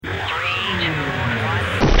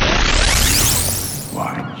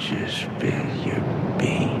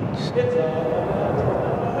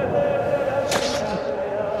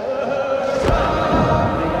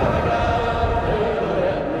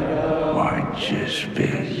just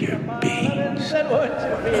spill your beans.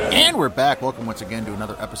 And we're back. Welcome once again to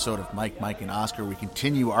another episode of Mike, and Oscar. We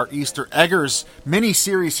continue our Easter Eggers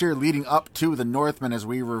mini-series here leading up to the Northman as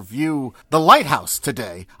we review The Lighthouse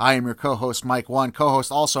today. I am your co-host, Mike One.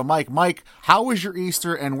 Co-host also Mike. Mike, how was your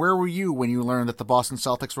Easter and where were you when you learned that the Boston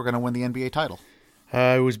Celtics were going to win the NBA title?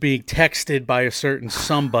 I was being texted by a certain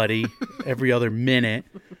somebody every other minute.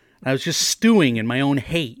 I was just stewing in my own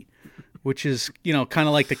hate, which is, kind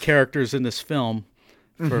of like the characters in this film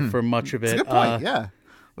for much of it. That's a good point, yeah.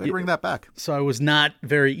 Way to bring that back. So I was not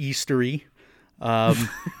very Eastery. I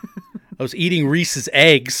was eating Reese's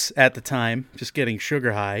eggs at the time, just getting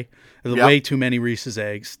sugar high. There's way too many Reese's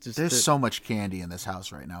eggs. There's so much candy in this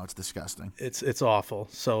house right now. It's disgusting. It's awful.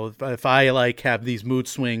 So if I have these mood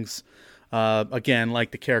swings, again,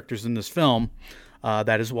 like the characters in this film,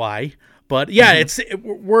 that is why. But yeah,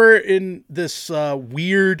 we're in this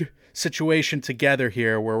weird situation together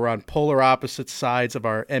here where we're on polar opposite sides of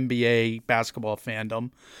our NBA basketball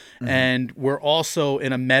fandom, and we're also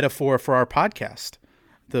in a metaphor for our podcast,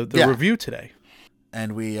 the review today.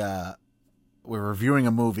 And we're reviewing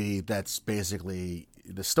a movie that's basically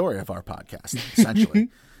the story of our podcast, essentially.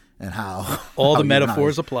 And how all the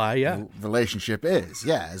metaphors apply, the relationship is,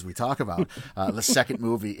 as we talk about the second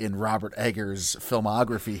movie in Robert Eggers'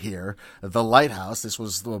 filmography here, The Lighthouse. This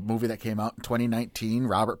was the movie that came out in 2019.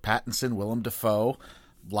 Robert Pattinson, Willem Dafoe,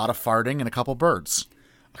 a lot of farting, and a couple birds.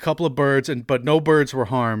 A couple of birds, but no birds were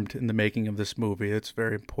harmed in the making of this movie. It's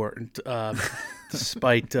very important,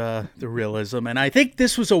 despite the realism. And I think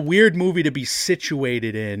this was a weird movie to be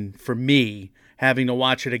situated in for me, having to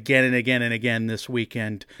watch it again and again and again this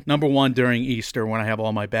weekend. Number one, during Easter when I have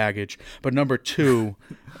all my baggage. But number two,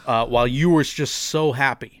 while you were just so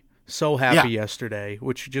happy yesterday,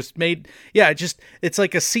 which just made, it's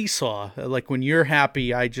like a seesaw. Like when you're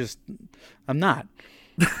happy, I'm not.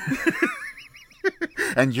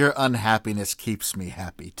 And your unhappiness keeps me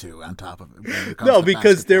happy too, on top of it. No,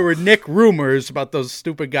 because there were Nick rumors about those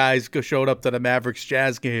stupid guys who showed up to the Mavericks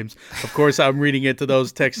Jazz games. Of course, I'm reading into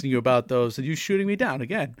those, texting you about those, and you shooting me down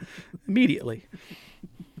again immediately.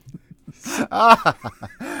 It's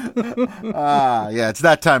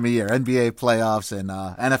that time of year. NBA playoffs and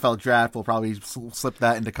NFL draft. We'll probably slip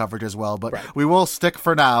that into coverage as well. But we will stick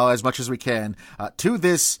for now, as much as we can, to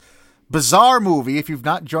this bizarre movie. If you've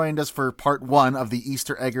not joined us for part one of the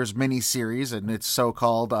Easter Eggers mini-series, and it's so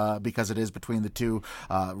called because it is between the two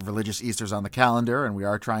religious Easters on the calendar, and we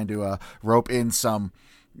are trying to rope in some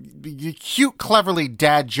cute, cleverly,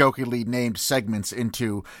 dad-jokingly named segments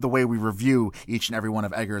into the way we review each and every one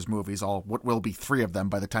of Eggers' movies, what will be 3 of them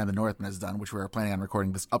by the time the Northman is done, which we are planning on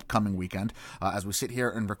recording this upcoming weekend. As we sit here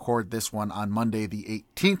and record this one on Monday the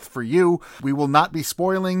 18th for you, we will not be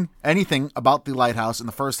spoiling anything about The Lighthouse in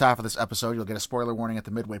the first half of this episode. You'll get a spoiler warning at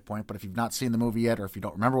the midway point, but if you've not seen the movie yet, or if you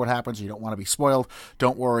don't remember what happens, or you don't want to be spoiled,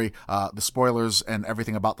 don't worry. The spoilers and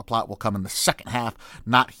everything about the plot will come in the second half,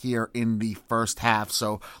 not here in the first half.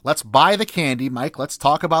 So let's buy the candy, Mike. Let's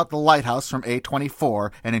talk about The Lighthouse from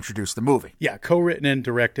A24 and introduce the movie. Yeah, co-written and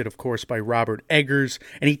directed, of course, by Robert Eggers.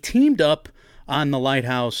 And he teamed up on The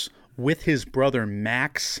Lighthouse with his brother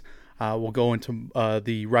Max. We'll go into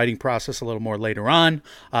the writing process a little more later on.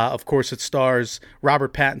 Of course, it stars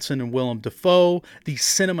Robert Pattinson and Willem Dafoe. The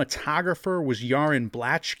cinematographer was Yaron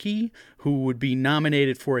Blachky, who would be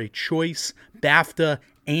nominated for a Choice, BAFTA,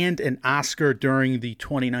 and an Oscar during the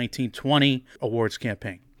 2019-20 awards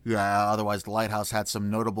campaign. Yeah, otherwise, The Lighthouse had some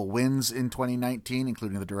notable wins in 2019,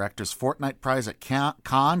 including the Director's Fortnight Prize at Cannes.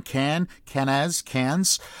 It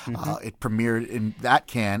premiered in that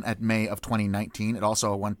Cannes at May of 2019. It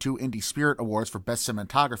also won 2 Indie Spirit Awards for Best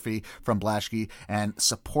Cinematography from Blachky and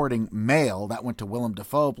Supporting Male. That went to Willem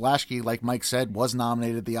Dafoe. Blachky, like Mike said, was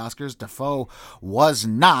nominated at the Oscars. Dafoe was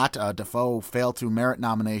not. Dafoe failed to merit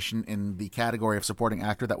nomination in the category of Supporting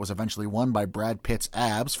Actor that was eventually won by Brad Pitt's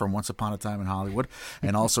Abs from Once Upon a Time in Hollywood,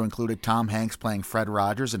 and also included Tom Hanks playing Fred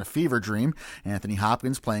Rogers in A Fever Dream, Anthony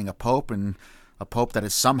Hopkins playing a pope, and a pope that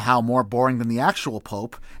is somehow more boring than the actual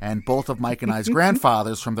pope, and both of Mike and I's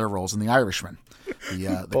grandfathers from their roles in The Irishman.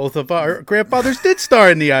 Both of our grandfathers did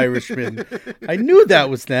star in The Irishman. I knew that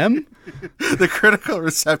was them. The critical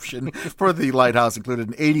reception for The Lighthouse included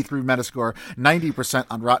an 83 Metascore, 90%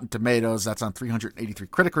 on Rotten Tomatoes. That's on 383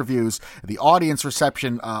 critic reviews. The audience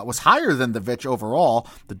reception was higher than The Witch overall.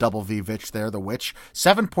 The double V Witch there, The Witch.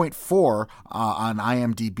 7.4 on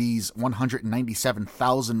IMDb's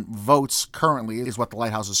 197,000 votes currently is what The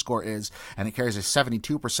Lighthouse's score is, and it carries a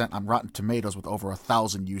 72% on Rotten Tomatoes with over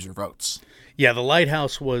 1,000 user votes. Yeah, The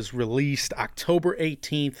Lighthouse was released October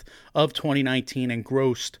 18th of 2019 and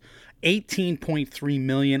grossed $18.3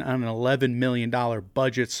 million on an $11 million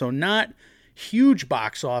budget. So not huge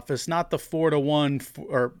box office, not the 4-1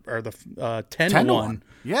 or the 10-1.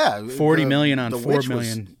 Yeah, 40 million on the 4 Witch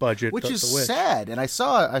million budget, which is The Witch. sad. And I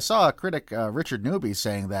saw a critic, Richard Newby,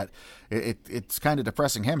 saying that it's kind of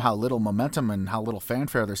depressing him how little momentum and how little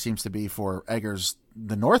fanfare there seems to be for Eggers'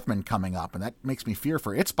 The Northman coming up, and that makes me fear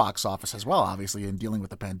for its box office as well, obviously, in dealing with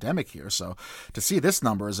the pandemic here. So to see this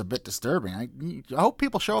number is a bit disturbing. I hope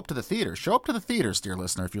people show up to the theaters. Show up to the theaters, dear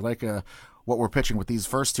listener, if you like what we're pitching with these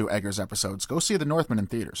first 2 Eggers episodes. Go see The Northman in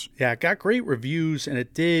theaters. Yeah, it got great reviews, and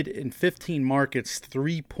it did, in 15 markets,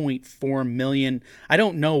 3.4 million. I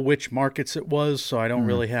don't know which markets it was, so I don't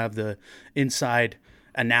really have the inside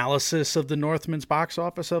analysis of The Northman's box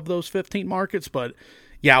office of those 15 markets, but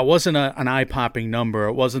yeah, it wasn't an eye-popping number.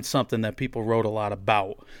 It wasn't something that people wrote a lot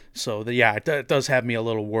about. So, it does have me a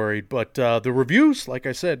little worried. But the reviews, like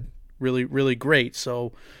I said, really, really great.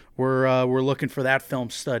 So we're looking for that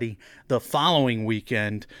film study the following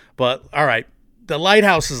weekend. But, all right, the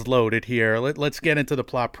lighthouse is loaded here. Let's get into the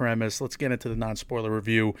plot premise. Let's get into the non-spoiler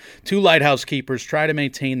review. 2 lighthouse keepers try to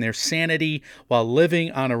maintain their sanity while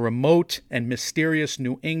living on a remote and mysterious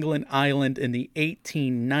New England island in the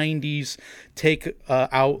 1890s. Take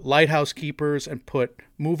out lighthouse keepers and put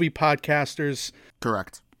movie podcasters.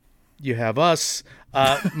 Correct. You have us.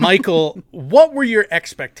 Michael, what were your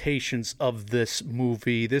expectations of this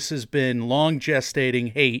movie? This has been long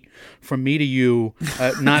gestating hate from me to you,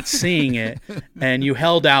 not seeing it, and you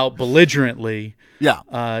held out belligerently.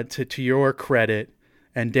 Yeah. To your credit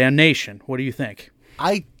and damnation. What do you think?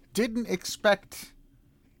 I didn't expect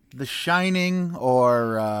The Shining,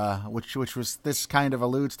 or which was this kind of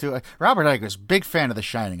alludes to Robert Eggers, big fan of The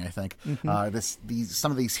Shining. I think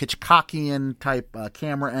some of these Hitchcockian type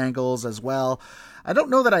camera angles as well. I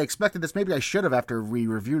don't know that I expected this. Maybe I should have after we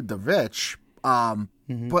reviewed The Witch.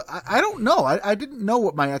 But I don't know. I didn't know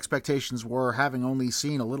what my expectations were, having only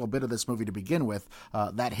seen a little bit of this movie to begin with.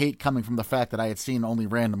 That hate coming from the fact that I had seen only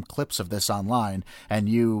random clips of this online, and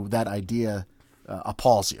that idea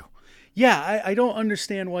appalls you. Yeah, I don't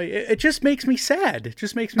understand why. It just makes me sad. It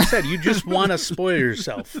just makes me sad. You just want to spoil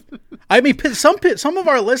yourself. I mean, some of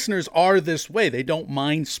our listeners are this way. They don't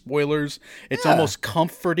mind spoilers. It's almost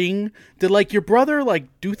comforting. Did your brother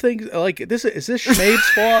do things like this? Is this Schmade's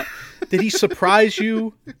fault? Did he surprise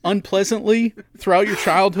you unpleasantly throughout your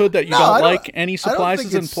childhood that you don't like any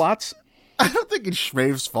surprises and plots? I don't think it's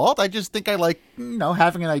Schmave's fault. I just think I like,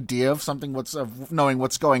 having an idea of something, knowing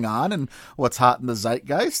what's going on and what's hot in the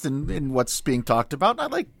zeitgeist and what's being talked about. I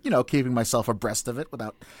like, keeping myself abreast of it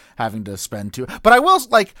without having to spend too. But I will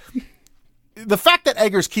the fact that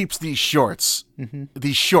Eggers keeps these short,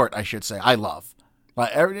 I should say, I love.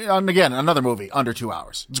 And again, another movie under 2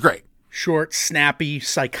 hours. It's great. Short, snappy,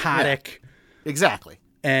 psychotic. Yeah, exactly.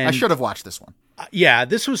 And I should have watched this one. Yeah,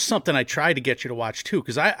 this was something I tried to get you to watch too,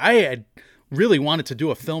 because I had really wanted to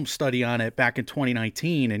do a film study on it back in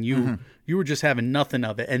 2019, and you were just having nothing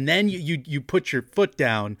of it. And then you put your foot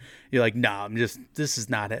down. You're like, no, this is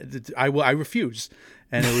not it. I refuse.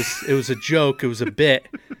 And it was a joke. It was a bit.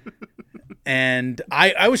 And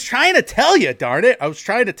I was trying to tell you, darn it. I was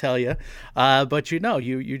trying to tell you. But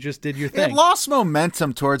you just did your thing. It lost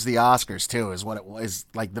momentum towards the Oscars, too, is what it was.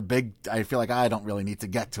 The big, I feel like I don't really need to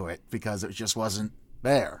get to it because it just wasn't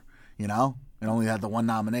there, It only had the one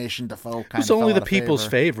nomination. Defoe kind of It's only the people's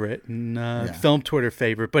favorite and film Twitter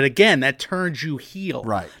favorite. But again, that turns you heel.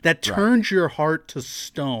 Right. That turns your heart to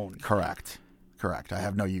stone. Correct. I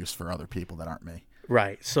have no use for other people that aren't me.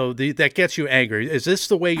 Right. So that gets you angry. Is this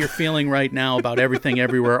the way you're feeling right now about everything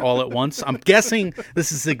everywhere all at once? I'm guessing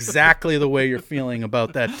this is exactly the way you're feeling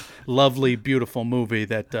about that lovely, beautiful movie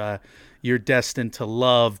that you're destined to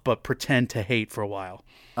love but pretend to hate for a while.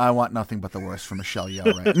 I want nothing but the worst for Michelle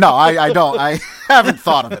Yeoh. Right? No, I don't. I haven't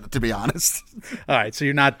thought of it, to be honest. All right. So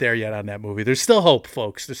you're not there yet on that movie. There's still hope,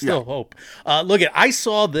 folks. There's still hope. I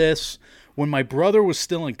saw this when my brother was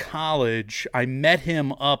still in college. I met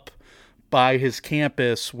him up by his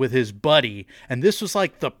campus with his buddy, and this was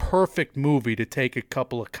the perfect movie to take a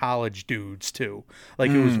couple of college dudes to. It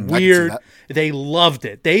was weird. They loved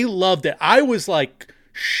it. I was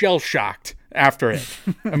shell-shocked after it.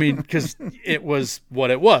 I mean, because it was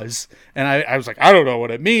what it was, and I was I don't know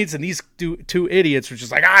what it means, and these two idiots were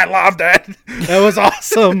just I loved it. That was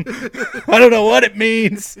awesome. I don't know what it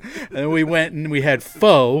means. And we went and we had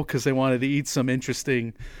pho because they wanted to eat some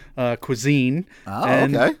interesting cuisine.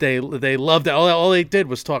 And they loved it. All they did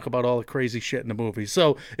was talk about all the crazy shit in the movie.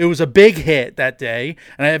 So it was a big hit that day,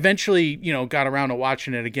 and I eventually got around to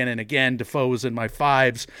watching it again and again. Defoe was in my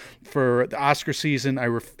fives for the Oscar season. I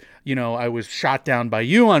was shot down by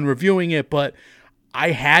you on reviewing it, but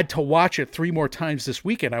I had to watch it 3 more times this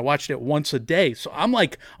weekend. I watched it once a day. So I'm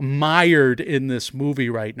like mired in this movie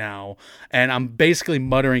right now. And I'm basically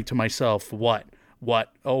muttering to myself, what,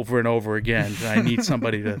 over and over again. And I need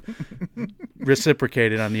somebody to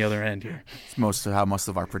reciprocate it on the other end here. It's most of how most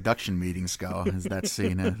of our production meetings go, is that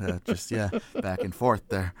scene. Back and forth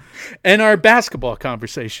there. And our basketball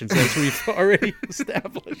conversations, as we've already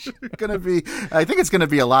established. I think it's going to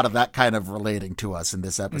be a lot of that kind of relating to us in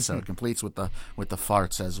this episode. Completes with the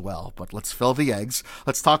farts as well. But let's fill the eggs.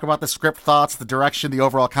 Let's talk about the script thoughts, the direction, the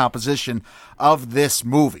overall composition of this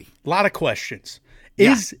movie. A lot of questions.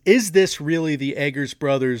 Yeah. Is this really the Eggers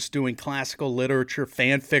brothers doing classical literature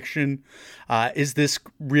fan fiction? Is this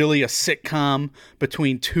really a sitcom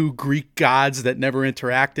between 2 Greek gods that never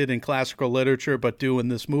interacted in classical literature but do in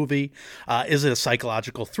this movie? Is it a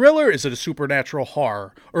psychological thriller? Is it a supernatural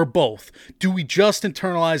horror? Or both? Do we just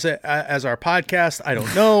internalize it as our podcast? I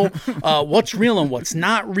don't know. What's real and what's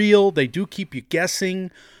not real? They do keep you guessing.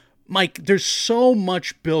 Mike, there's so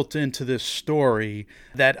much built into this story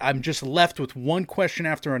that I'm just left with one question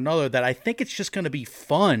after another that I think it's just going to be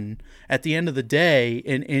fun at the end of the day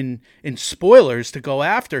in spoilers to go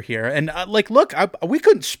after here. And look, we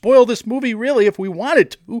couldn't spoil this movie really if we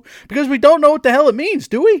wanted to because we don't know what the hell it means,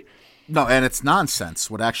 do we? No, and it's nonsense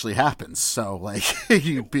what actually happens. So,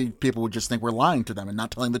 people would just think we're lying to them and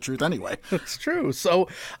not telling the truth anyway. That's true. So,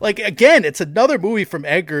 again, it's another movie from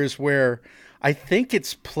Eggers where I think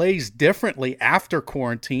it plays differently after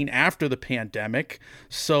quarantine, after the pandemic.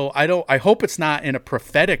 So I hope it's not in a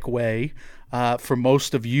prophetic way for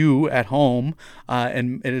most of you at home.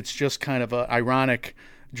 And it's just kind of an ironic,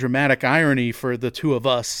 dramatic irony for the two of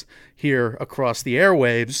us here across the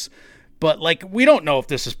airwaves. But we don't know if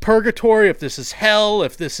this is purgatory, if this is hell,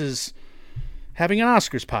 if this is having an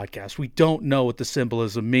Oscars podcast. We don't know what the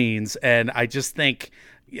symbolism means. And I just think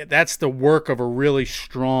that's the work of a really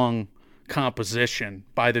strong composition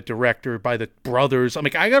by the director, by the brothers.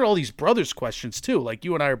 I got all these brothers questions too.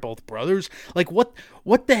 You and I are both brothers.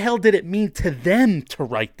 What the hell did it mean to them to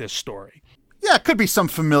write this story? Yeah, it could be some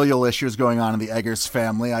familial issues going on in the Eggers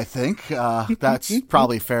family, I think. That's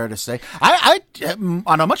probably fair to say. I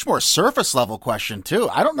on a much more surface level question too,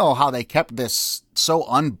 I don't know how they kept this so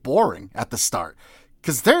unboring at the start.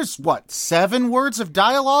 Because there's, 7 words of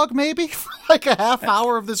dialogue maybe for a half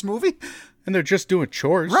hour of this movie? And they're just doing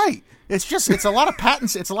chores. Right. It's a lot of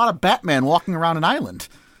patents. It's a lot of Batman walking around an island.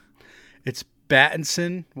 It's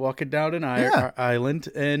Battinson walking down an island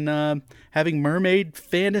and having mermaid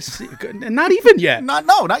fantasy. Not even yet.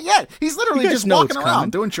 Not yet. He's literally just walking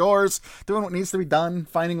around, doing chores, doing what needs to be done,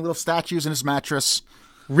 finding little statues in his mattress.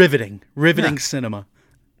 Riveting cinema.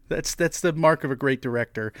 That's the mark of a great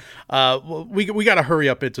director. We got to hurry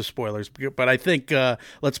up into spoilers, but I think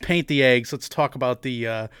let's paint the eggs. Let's talk about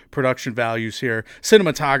the production values here.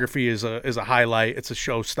 Cinematography is a highlight. It's a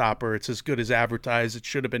showstopper. It's as good as advertised. It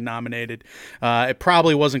should have been nominated. It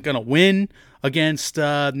probably wasn't going to win against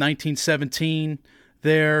 1917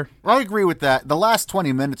 there. I agree with that. The last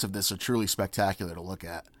 20 minutes of this are truly spectacular to look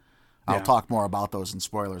at. I'll talk more about those in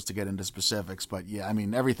spoilers to get into specifics, but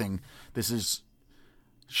everything. This is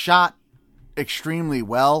shot extremely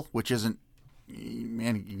well, which isn't,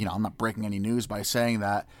 I'm not breaking any news by saying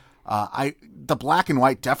that. The black and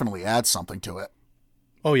white definitely adds something to it.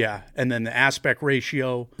 Oh yeah, and then the aspect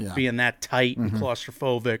ratio being that tight and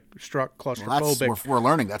claustrophobic. Well, we're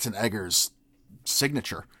learning that's an Eggers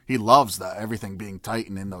signature. He loves everything being tight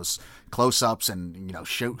and in those close-ups and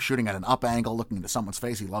shooting at an up angle, looking into someone's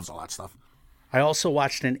face. He loves all that stuff. I also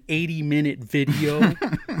watched an 80-minute video.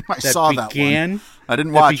 I saw that one. I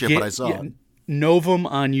didn't watch it, but I saw it. Novum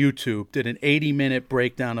on YouTube did an 80-minute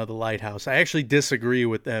breakdown of The Lighthouse. I actually disagree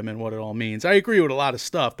with them and what it all means. I agree with a lot of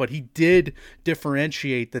stuff, but he did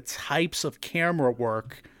differentiate the types of camera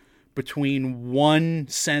work between one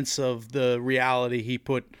sense of the reality he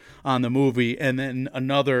put on the movie and then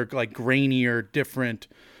another grainier, different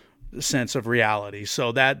sense of reality.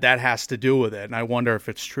 So that has to do with it, and I wonder if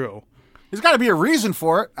it's true. There's got to be a reason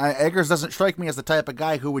for it. Eggers doesn't strike me as the type of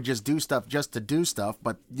guy who would just do stuff just to do stuff.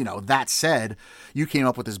 But, that said, you came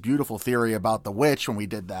up with this beautiful theory about the witch when we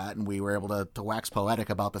did that, and we were able to wax poetic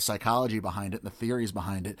about the psychology behind it and the theories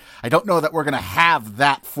behind it. I don't know that we're going to have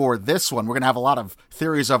that for this one. We're going to have a lot of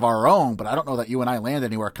theories of our own, but I don't know that you and I land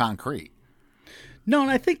anywhere concrete. No,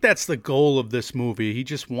 and I think that's the goal of this movie. He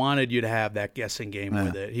just wanted you to have that guessing game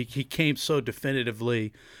with it. He came so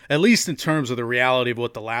definitively, at least in terms of the reality of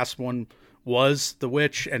what the last one was the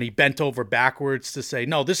witch, and he bent over backwards to say,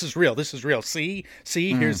 no, this is real. This is real. See,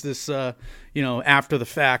 here's this, after the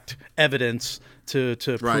fact evidence to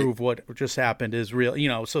prove what just happened is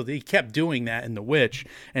real. So he kept doing that in The Witch,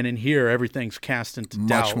 and in here, everything's cast into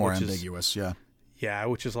doubt. Much more ambiguous, yeah. Yeah,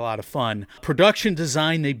 which is a lot of fun. Production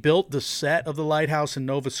design, they built the set of the lighthouse in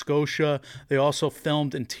Nova Scotia. They also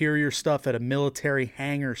filmed interior stuff at a military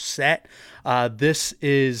hangar set. This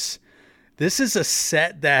is a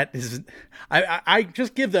set that is... I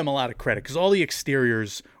just give them a lot of credit because all the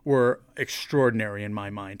exteriors were extraordinary in my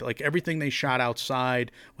mind. Like everything they shot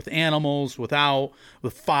outside with animals, with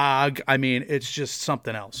fog. I mean, it's just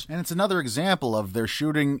something else. And it's another example of their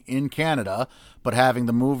shooting in Canada, but having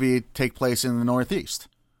the movie take place in the Northeast,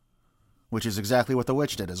 which is exactly what The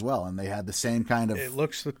Witch did as well. And they had the same kind of... It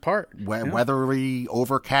looks the part. Weathery,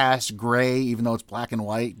 overcast, gray, even though it's black and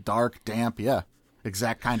white, dark, damp, yeah.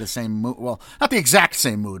 Exact kind of same mood. Well, not the exact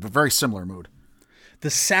same mood, but very similar mood.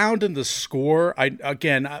 The sound and the score,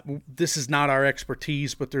 this is not our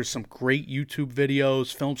expertise, but there's some great YouTube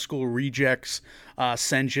videos. Film School Rejects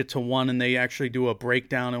sends you to one, and they actually do a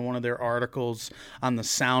breakdown in one of their articles on the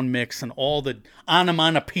sound mix and all the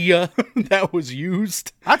onomatopoeia that was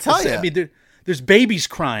used. I'll tell you. I mean, there's babies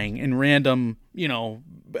crying in random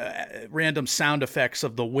sound effects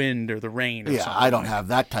of the wind or the rain or something. I don't have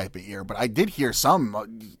that type of ear, but I did hear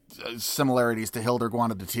some similarities to Hildur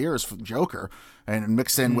Guanadottir's from Joker, and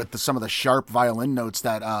mixed in with some of the sharp violin notes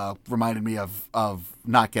that reminded me of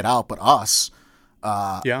not Get Out, but Us.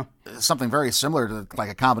 Something very similar to like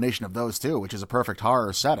a combination of those two, which is a perfect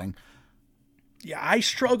horror setting. Yeah, I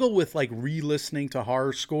struggle with like re-listening to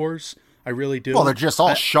horror scores. I really do. Well, they're just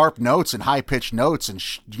all sharp notes and high-pitched notes and,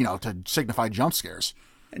 to signify jump scares.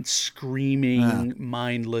 And screaming,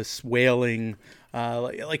 mindless, wailing.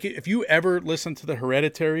 Like, if you ever listen to the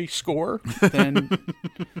Hereditary score, then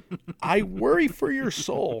I worry for your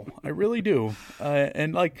soul. I really do.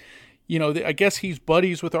 And, I guess he's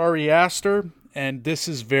buddies with Ari Aster, and this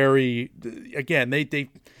is very, again,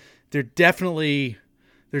 they're definitely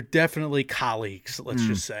colleagues, let's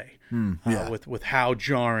just say, with how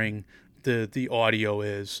jarring the audio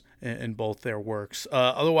is in both their works.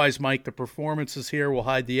 Otherwise, Mike, the performances here will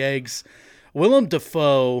hide the eggs. Willem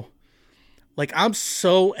Dafoe, I'm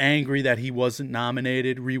so angry that he wasn't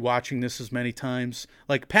nominated, rewatching this as many times.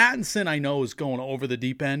 Like, Pattinson, I know, is going over the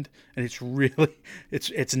deep end, and it's really,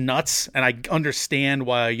 it's nuts, and I understand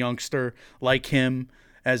why a youngster like him,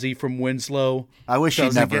 as Ephraim Winslow, I wish he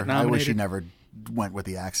never went with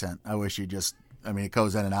the accent. I wish he just, it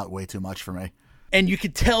goes in and out way too much for me. And you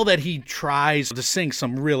could tell that he tries to sing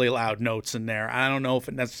some really loud notes in there. I don't know if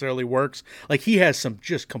it necessarily works. Like, he has some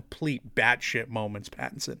just complete batshit moments,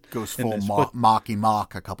 Pattinson. Goes full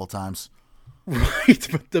mock a couple times. Right,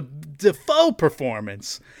 but the Defoe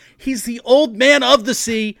performance, he's the old man of the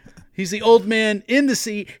sea. He's the old man in the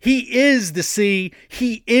sea. He is the sea.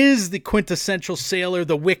 He is the quintessential sailor,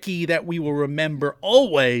 the wiki that we will remember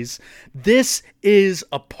always. This is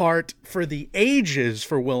a part for the ages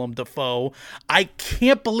for Willem Dafoe. I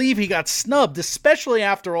can't believe he got snubbed, especially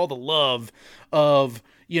after all the love of,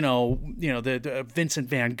 the Vincent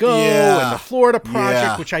Van Gogh and the Florida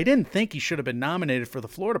Project, which I didn't think he should have been nominated for the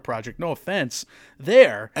Florida Project. No offense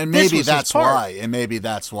there. And maybe that's why. And maybe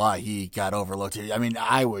that's why he got overlooked here.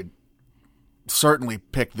 I would certainly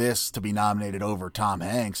pick this to be nominated over Tom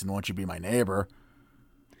Hanks and Won't You Be My Neighbor.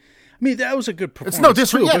 That was a good performance. It's no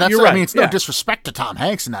disrespect. You're right. It's no disrespect to Tom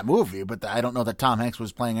Hanks in that movie, but I don't know that Tom Hanks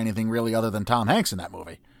was playing anything really other than Tom Hanks in that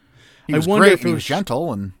movie. He was great. He was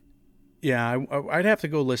gentle, and I'd have to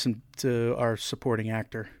go listen to our supporting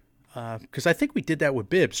actor because I think we did that with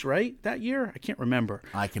Bibbs, right? That year, I can't remember.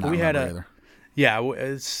 I cannot remember either. Yeah,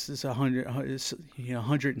 it's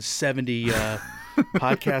 170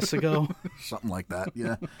 podcasts ago. Something like that,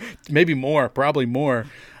 yeah. Maybe more, probably more.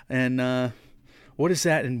 And what is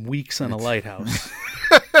that in weeks on a lighthouse?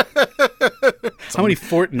 How many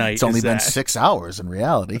fortnights? It's only been 6 hours in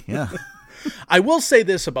reality, yeah. I will say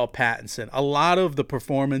this about Pattinson. A lot of the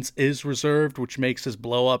performance is reserved, which makes his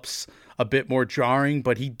blow-ups a bit more jarring,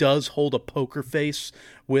 but he does hold a poker face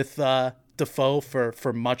with Dafoe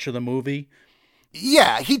for much of the movie.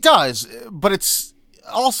 Yeah, he does, but it's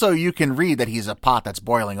also, you can read that he's a pot that's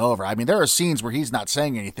boiling over. There are scenes where he's not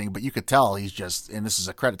saying anything, but you could tell he's just, and this is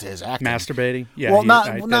a credit to his acting, masturbating. Yeah, well, not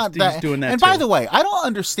that. He's doing that. And too. By the way, I don't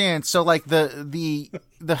understand. So, the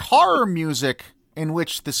horror music in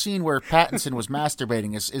which the scene where Pattinson was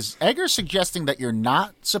masturbating is Egger suggesting that you're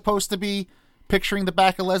not supposed to be picturing the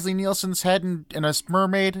back of Leslie Nielsen's head and a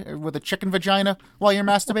mermaid with a chicken vagina while you're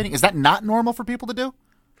masturbating? Is that not normal for people to do?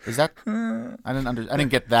 Is that? I didn't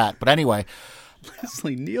get that. But anyway,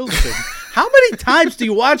 Leslie Nielsen. How many times do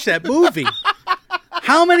you watch that movie?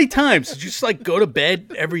 How many times did you just like go to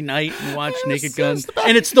bed every night and watch Naked Gun?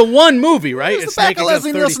 And it's the one movie, right? It's the back of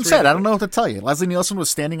Leslie Nielsen's head. I don't know what to tell you. Leslie Nielsen was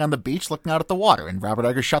standing on the beach looking out at the water, and Robert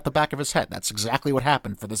Eggers shot the back of his head. That's exactly what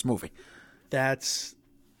happened for this movie. That's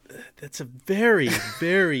a very,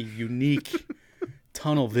 very unique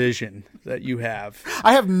tunnel vision that you have.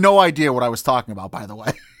 I have no idea what I was talking about, by the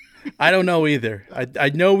way. I don't know either. I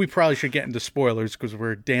know we probably should get into spoilers because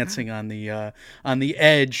we're dancing on the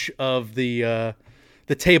edge of the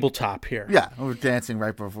tabletop here. Yeah, we're dancing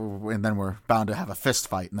right before, and then we're bound to have a fist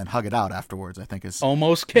fight and then hug it out afterwards. I think is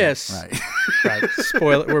almost kiss. Yeah, right.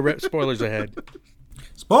 Right. Spoilers ahead.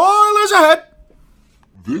 Spoilers ahead.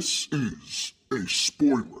 This is a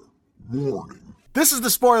spoiler warning. This is the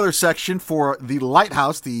spoiler section for The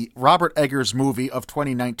Lighthouse, the Robert Eggers movie of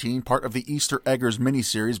 2019, part of the Easter Eggers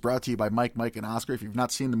miniseries, brought to you by Mike, and Oscar. If you've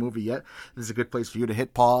not seen the movie yet, this is a good place for you to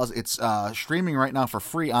hit pause. It's streaming right now for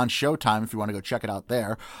free on Showtime if you want to go check it out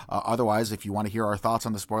there. Otherwise, if you want to hear our thoughts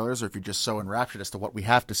on the spoilers, or if you're just so enraptured as to what we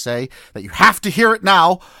have to say that you have to hear it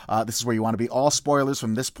now, this is where you want to be. All spoilers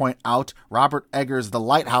from this point out. Robert Eggers, The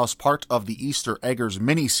Lighthouse, part of the Easter Eggers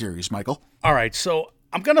miniseries, Michael. All right, so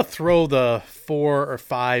I'm going to throw the 4 or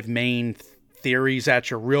 5 main theories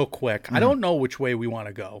at you real quick. I don't know which way we want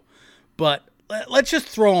to go, but let's just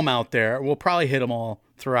throw them out there. We'll probably hit them all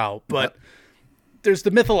throughout. But there's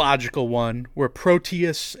the mythological one where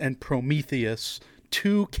Proteus and Prometheus,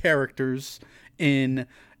 2 characters in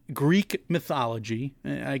Greek mythology,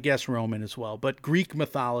 I guess Roman as well, but Greek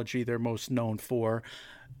mythology they're most known for.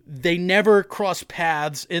 They never cross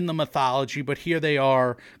paths in the mythology, but here they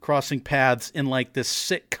are crossing paths in like this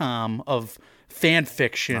sitcom of fan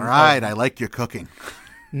fiction. All right, I like your cooking.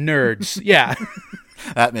 Nerds, yeah.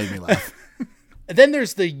 That made me laugh. Then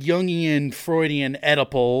there's the Jungian, Freudian,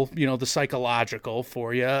 Oedipal, the psychological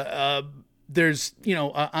for you. There's,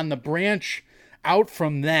 on the branch out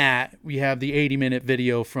from that, we have the 80-minute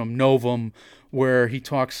video from Novum where he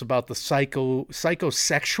talks about the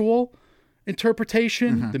psychosexual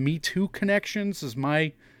interpretation, the Me Too connections is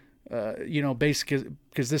my, basic,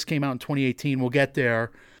 because this came out in 2018. We'll get there.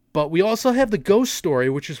 But we also have the ghost story,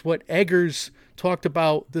 which is what Eggers talked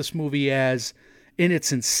about this movie as in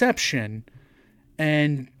its inception.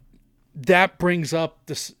 And that brings up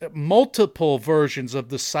this multiple versions of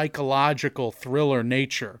the psychological thriller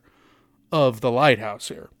nature of The Lighthouse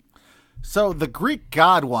here. So the Greek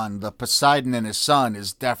god one, the Poseidon and his son,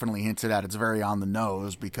 is definitely hinted at. It's very on the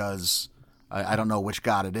nose because I don't know which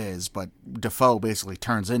god it is, but Defoe basically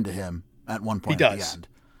turns into him at one point at the end.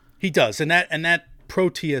 He does, and that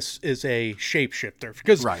Proteus is a shapeshifter.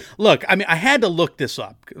 Because, right. Look, I mean, I had to look this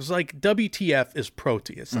up. It was like, WTF is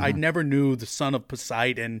Proteus? I never knew the son of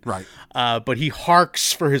Poseidon. Right. But he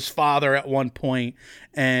harks for his father at one point,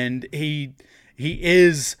 and he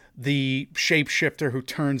is the shapeshifter who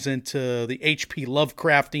turns into the H.P.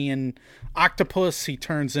 Lovecraftian octopus. He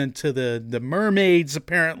turns into the mermaids,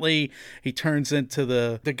 apparently. He turns into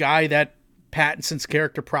the guy that Pattinson's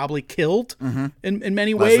character probably killed in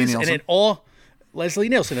many ways. Nielsen. And Leslie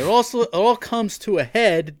Nielsen. It all comes to a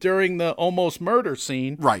head during the almost murder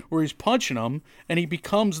scene, right, where he's punching him, and he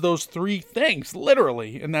becomes those 3 things,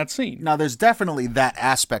 literally, in that scene. Now, there's definitely that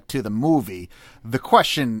aspect to the movie. The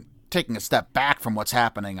question, taking a step back from what's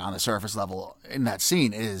happening on the surface level in that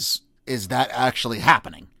scene, is that actually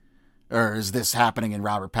happening? Or is this happening in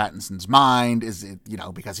Robert Pattinson's mind? Is it,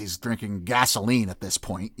 because he's drinking gasoline at this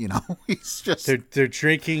point, he's just... They're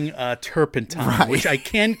drinking turpentine, right, which I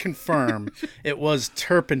can confirm it was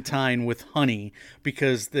turpentine with honey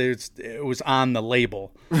because it was on the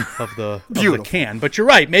label of the can. But you're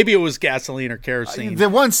right. Maybe it was gasoline or kerosene. The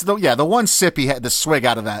one sip he had, the swig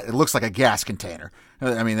out of that, it looks like a gas container.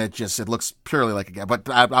 I mean, it looks purely like a gas, but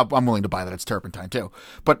I'm willing to buy that it's turpentine too.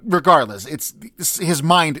 But regardless, his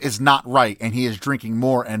mind is not right, and he is drinking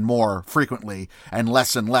more and more frequently and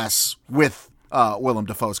less with Willem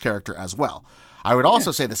Dafoe's character as well. I would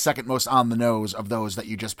also say the second most on the nose of those that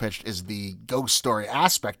you just pitched is the ghost story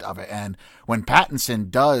aspect of it. And when Pattinson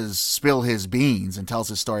does spill his beans and tells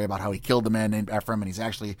his story about how he killed the man named Ephraim, and he's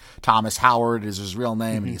actually Thomas Howard is his real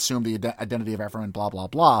name, and he assumed the identity of Ephraim and blah, blah,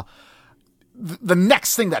 blah. The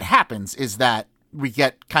next thing that happens is that we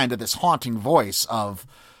get kind of this haunting voice of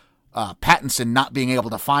Pattinson not being able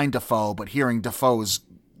to find Defoe, but hearing Defoe's,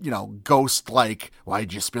 ghost-like,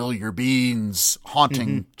 "Why'd you spill your beans?"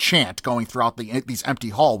 haunting chant going throughout these empty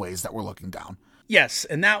hallways that we're looking down. Yes,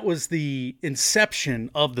 and that was the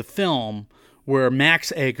inception of the film, where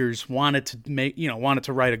Max Eggers wanted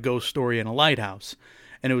to write a ghost story in a lighthouse.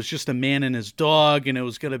 and it was just a man and his dog, and it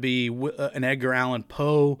was going to be an Edgar Allan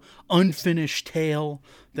Poe unfinished tale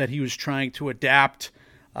that he was trying to adapt.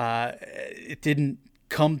 It didn't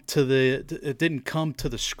come to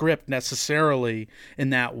the script necessarily in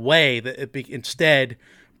that way. Instead,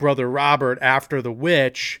 Brother Robert, after The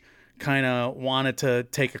Witch, kind of wanted to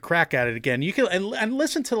take a crack at it again. You can and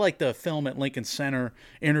listen to like the Film at Lincoln Center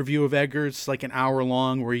interview of Eggers, like an hour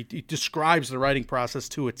long, where he describes the writing process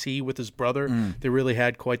to a T with his brother. They really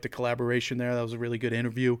had quite the collaboration there. That was a really good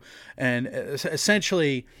interview, and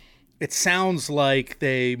essentially, it sounds like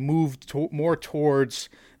they moved more towards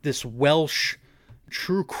this Welsh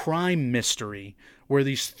true crime mystery where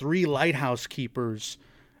these 3 lighthouse keepers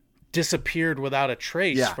disappeared without a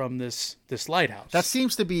trace from this lighthouse. That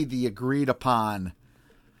seems to be the agreed upon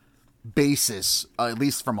basis, at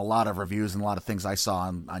least from a lot of reviews and a lot of things I saw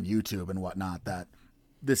on YouTube and whatnot, that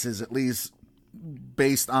this is at least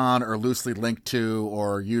based on or loosely linked to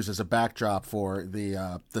or used as a backdrop for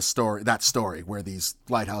the story where these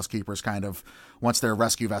lighthouse keepers kind of, once their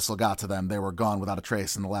rescue vessel got to them, they were gone without a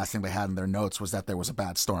trace, and the last thing they had in their notes was that there was a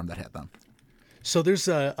bad storm that hit them. So there's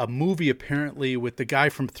a movie apparently with the guy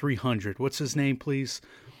from 300. What's his name, please?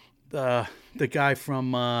 The guy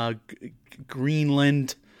from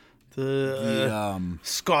Greenland, the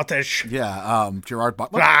Scottish. Yeah, Gerard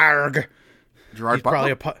Butler. Arg. Gerard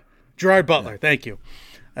Butler. Gerard Butler. Yeah. Thank you.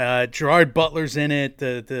 Gerard Butler's in it.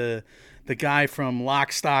 The guy from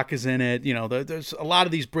Lock, Stock is in it. You know, there's a lot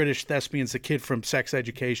of these British thespians. The kid from Sex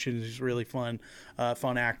Education is really fun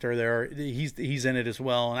actor there. He's in it as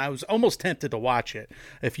well. And I was almost tempted to watch it.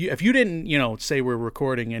 If you didn't, say we're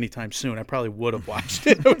recording anytime soon, I probably would have watched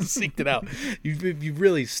it. I would have seeked it out. You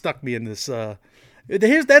really stuck me in this.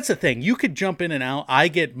 That's the thing. You could jump in and out. I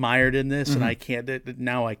get mired in this, and I can't.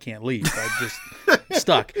 Now I can't leave. I'm just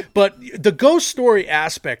stuck. But the ghost story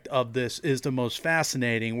aspect of this is the most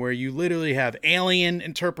fascinating, where you literally have alien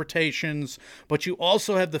interpretations, but you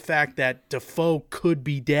also have the fact that Defoe could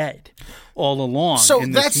be dead all along. So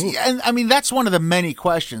in that's, this movie. and I mean, that's one of the many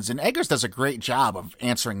questions, and Eggers does a great job of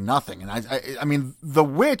answering nothing. And I mean, The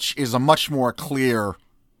Witch is a much more clear.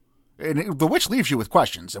 And The Witch leaves you with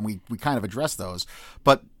questions, and we kind of address those.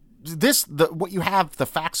 But what you have, the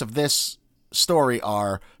facts of this story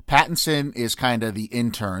are Pattinson is kind of the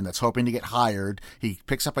intern that's hoping to get hired. He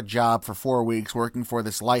picks up a job for 4 weeks working for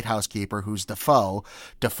this lighthouse keeper who's Defoe.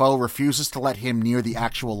 Defoe refuses to let him near the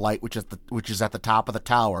actual light, which is at the top of the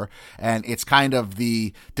tower. And it's kind of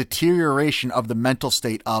the deterioration of the mental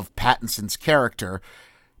state of Pattinson's character.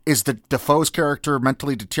 Is Defoe's character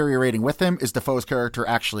mentally deteriorating with him? Is Defoe's character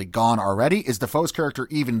actually gone already? Is Defoe's character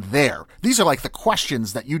even there? These are like the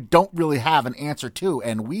questions that you don't really have an answer to,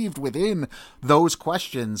 and weaved within those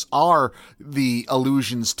questions are the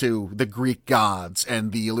allusions to the Greek gods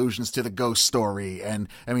and the allusions to the ghost story. And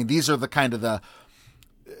I mean, these are the kind of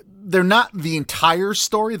they're not the entire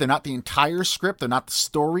story. They're not the entire script. They're not the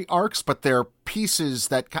story arcs, but they're pieces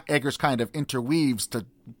that Eggers kind of interweaves to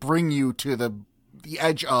bring you to the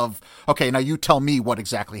edge of, okay, now you tell me what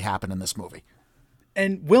exactly happened in this movie.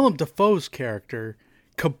 And Willem Dafoe's character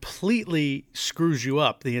completely screws you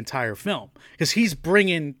up the entire film, because he's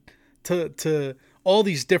bringing to all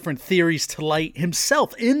these different theories to light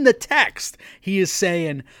himself in the text. He is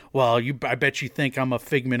saying, well, I bet you think I'm a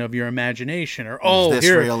figment of your imagination, or is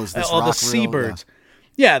this real? Is this all the rock real? seabirds.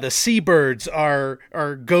 Yeah, the seabirds are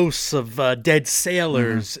ghosts of dead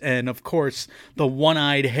sailors, and of course, the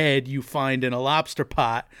one-eyed head you find in a lobster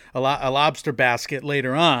pot, a lobster basket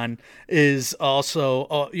later on, is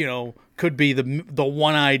also, could be the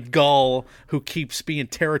one-eyed gull who keeps being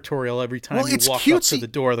territorial every time you walk up to the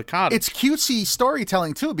door of the cottage. It's cutesy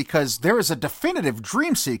storytelling, too, because there is a definitive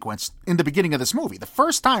dream sequence in the beginning of this movie. The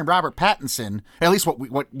first time Robert Pattinson, at least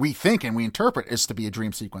what we think and we interpret is to be a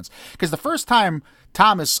dream sequence, because the first time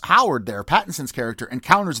Thomas Howard there, Pattinson's character,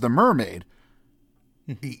 encounters the mermaid,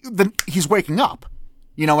 he's waking up.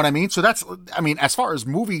 You know what I mean? So as far as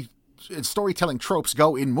movie and storytelling tropes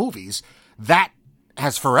go in movies, that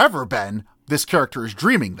has forever been, this character is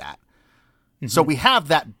dreaming that. Mm-hmm. So we have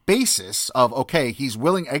that basis of, okay,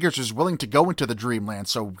 Eggers is willing to go into the dreamland,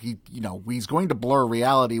 so he's going to blur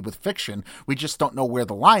reality with fiction. We just don't know where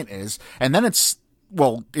the line is. And then it's,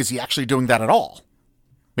 well, is he actually doing that at all?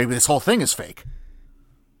 Maybe this whole thing is fake.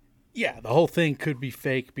 Yeah, the whole thing could be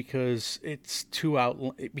fake because it's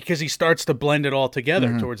because he starts to blend it all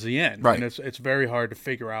together towards the end. Right. And it's very hard to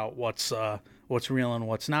figure out what's real and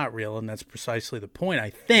what's not real, and that's precisely the point, I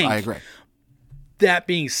think. I agree. That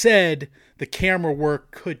being said, the camera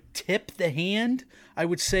work could tip the hand. I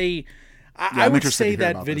would say, I would say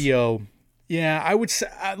that video. This. Yeah, I would say.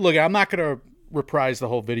 Look, I'm not going to reprise the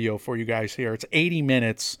whole video for you guys here. It's 80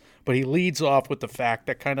 minutes, but he leads off with the fact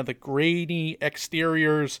that kind of the grainy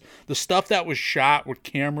exteriors, the stuff that was shot with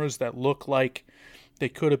cameras that look like they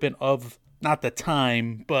could have been of not the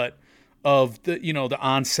time, but of the, you know, the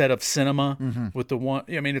onset of cinema with the one,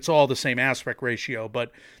 I mean, it's all the same aspect ratio,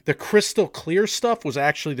 but the crystal clear stuff was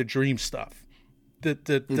actually the dream stuff.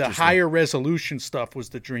 The higher resolution stuff was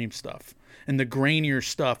the dream stuff. And the grainier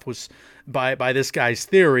stuff was, by this guy's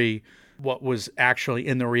theory, what was actually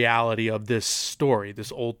in the reality of this story,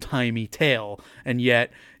 this old-timey tale. And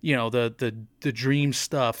yet, you know, the dream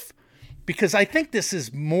stuff, because I think this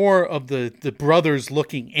is more of the brothers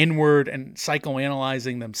looking inward and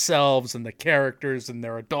psychoanalyzing themselves and the characters and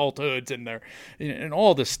their adulthoods and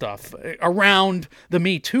all this stuff around the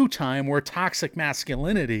Me Too time, where toxic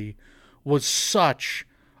masculinity was such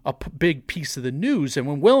a big piece of the news. And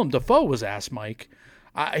when Willem Dafoe was asked, Mike,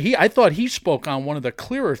 I thought he spoke on one of the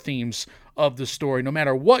clearer themes of the story. No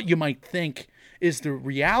matter what you might think is the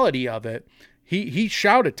reality of it, he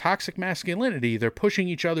shouted toxic masculinity. They're pushing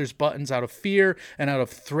each other's buttons out of fear and out of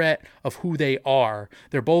threat of who they are.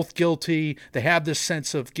 They're both guilty. They have this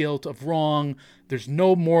sense of guilt, of wrong. There's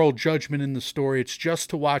no moral judgment in the story. It's just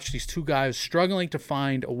to watch these two guys struggling to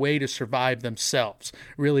find a way to survive themselves.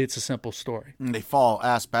 Really, it's a simple story. And they fall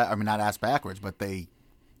not ass backwards, but they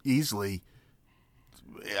easily,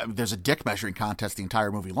 there's a dick measuring contest the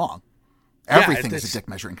entire movie long. Everything is a dick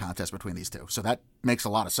measuring contest between these two. So that makes a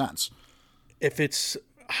lot of sense. If it's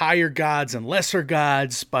higher gods and lesser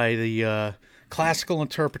gods by the classical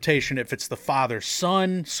interpretation, if it's the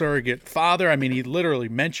father-son, surrogate father, I mean, he literally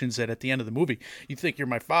mentions it at the end of the movie. You think you're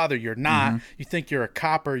my father, you're not. You think you're a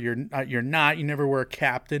copper, you're not. You never were a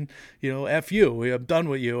captain. You know, F you. I'm done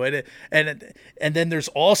with you. And then there's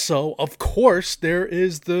also, of course, there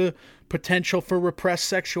is the potential for repressed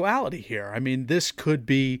sexuality here. I mean, this could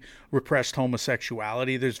be repressed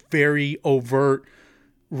homosexuality. There's very overt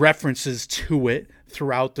references to it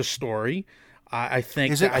throughout the story. I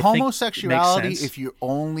think. Is it homosexuality if you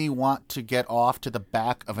only want to get off to the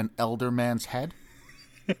back of an elder man's head?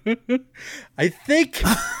 I think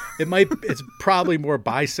it's probably more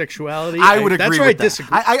bisexuality. I would agree that's with where I that.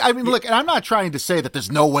 disagree. I mean, look, and I'm not trying to say that there's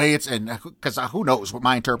no way it's in, because who knows what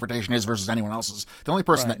my interpretation is versus anyone else's. The only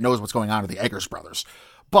person that knows what's going on are the Eggers brothers.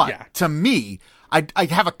 But to me, I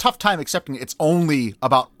have a tough time accepting it's only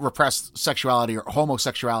about repressed sexuality or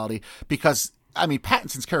homosexuality, because, I mean,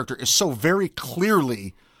 Pattinson's character is so very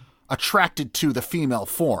clearly attracted to the female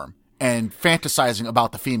form and fantasizing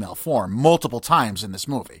about the female form multiple times in this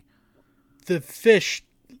movie. The fish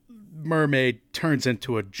mermaid turns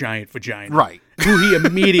into a giant vagina. Right. Who he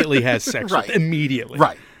immediately has sex with. Immediately.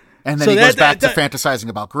 Right. And then he goes back to fantasizing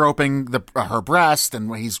about groping her breast, and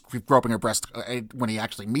when he's groping her breast when he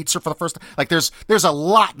actually meets her for the first time. Like, there's a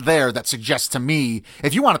lot there that suggests to me,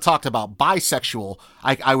 if you want to talk about bisexual,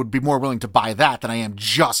 I would be more willing to buy that than I am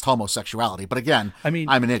just homosexuality. But again, I mean,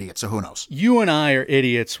 I'm an idiot, so who knows? You and I are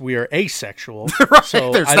idiots. We are asexual. Right,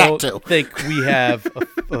 so there's I that don't too. think we have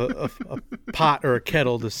a pot or a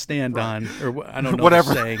kettle to stand on, or I don't know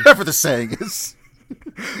whatever the saying is.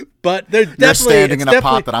 But they're definitely You're standing in a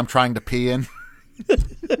pot that I'm trying to pee in.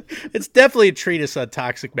 It's definitely a treatise on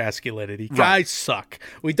toxic masculinity. Right. Guys suck.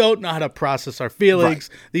 We don't know how to process our feelings.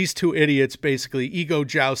 Right. These two idiots basically ego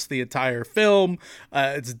joust the entire film.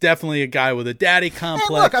 It's definitely a guy with a daddy complex.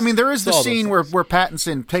 And look, I mean, there is the scene where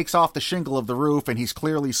Pattinson takes off the shingle of the roof, and he's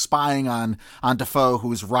clearly spying on Dafoe,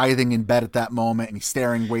 who's writhing in bed at that moment, and he's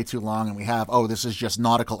staring way too long, and we have, this is just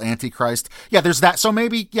nautical antichrist. Yeah, there's that. So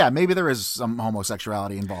maybe there is some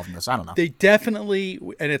homosexuality involved in this. I don't know. They definitely,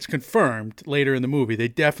 and it's confirmed later in the movie, they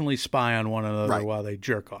definitely spy on one another while they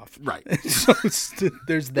jerk off. Right. So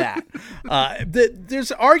there's that.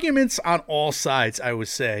 There's arguments on all sides, I would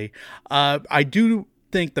say. I do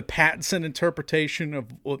think the Pattinson interpretation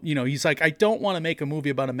of, he's like, I don't want to make a movie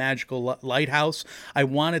about a magical lighthouse. I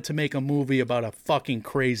wanted to make a movie about a fucking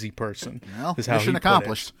crazy person. Well, mission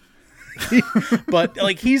accomplished. But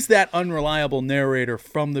like, he's that unreliable narrator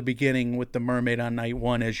from the beginning with The Mermaid on Night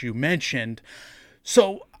One, as you mentioned.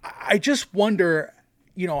 So I just wonder,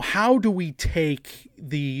 how do we take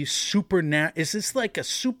the is this like a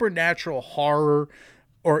supernatural horror,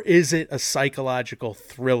 or is it a psychological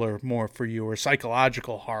thriller more for you, or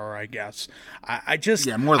psychological horror, I guess? I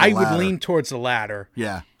would lean towards the latter.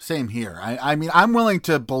 Yeah, same here. I mean, I'm willing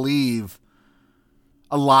to believe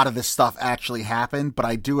a lot of this stuff actually happened, but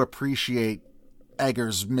I do appreciate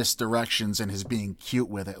Eggers' misdirections and his being cute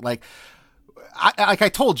with it. Like I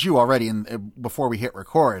told you already before we hit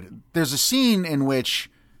record, there's a scene in which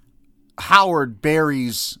Howard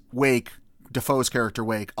buries Wake, Dafoe's character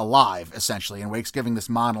Wake, alive, essentially, and Wake's giving this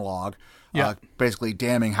monologue basically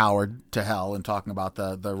damning Howard to hell and talking about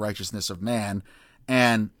the righteousness of man.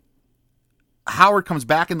 And Howard comes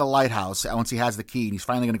back in the lighthouse once he has the key, and he's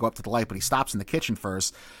finally going to go up to the light, but he stops in the kitchen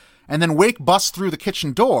first. And then Wake busts through the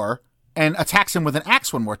kitchen door and attacks him with an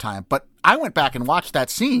axe one more time. But I went back and watched that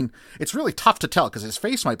scene. It's really tough to tell because his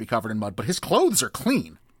face might be covered in mud, but his clothes are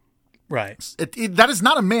clean. Right. That is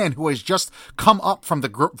not a man who has just come up from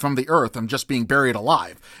the earth and just being buried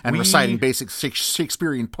alive and reciting basic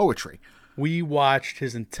Shakespearean poetry. We watched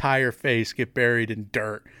his entire face get buried in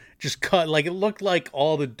dirt. Just cut, like it looked like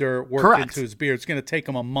all the dirt worked into his beard. It's going to take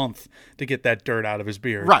him a month to get that dirt out of his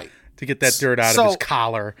beard. Right. To get that dirt out of his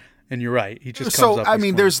collar. And you're right. He just comes up. So, I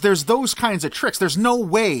mean, there's those kinds of tricks. There's no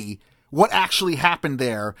way what actually happened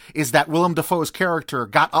there is that Willem Dafoe's character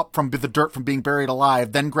got up from the dirt from being buried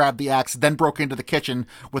alive, then grabbed the axe, then broke into the kitchen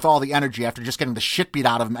with all the energy after just getting the shit beat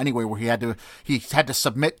out of him anyway, where he had to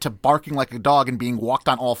submit to barking like a dog and being walked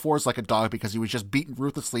on all fours like a dog because he was just beaten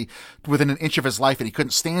ruthlessly within an inch of his life and he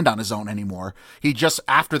couldn't stand on his own anymore. He just,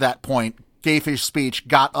 after that point, gave his speech,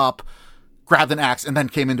 got up, grabbed an axe, and then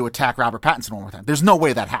came in to attack Robert Pattinson one more time. There's no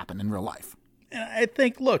way that happened in real life. I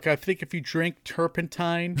think if you drink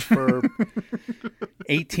turpentine for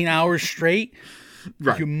 18 hours straight,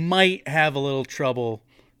 you might have a little trouble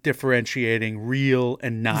differentiating real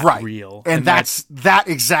and not real. And that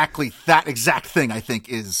exact thing, I think,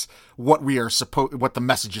 is what what the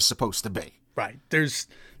message is supposed to be. Right. There's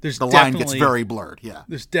the line gets very blurred. Yeah.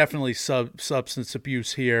 There's definitely substance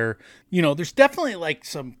abuse here. There's definitely like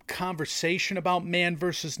some conversation about man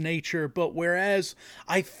versus nature, but whereas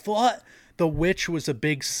I thought The Witch was a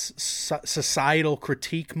big societal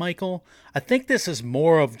critique, Michael, I think this is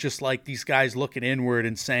more of just like these guys looking inward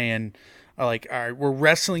and saying, like, all right, we're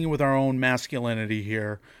wrestling with our own masculinity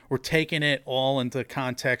here. We're taking it all into the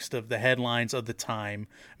context of the headlines of the time.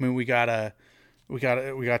 I mean, we got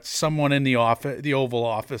someone in the office, the Oval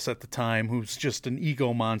Office at the time, who's just an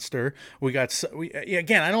ego monster.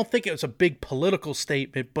 Again, I don't think it was a big political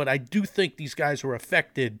statement, but I do think these guys were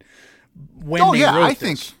affected when they wrote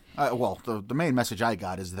this. The main message I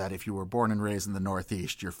got is that if you were born and raised in the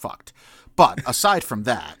Northeast, you're fucked. But aside from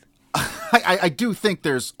that, I do think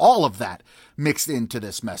there's all of that mixed into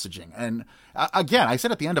this messaging. And again, I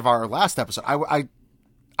said at the end of our last episode,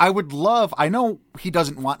 I would love, I know he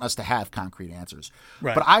doesn't want us to have concrete answers,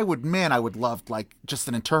 but I would love like just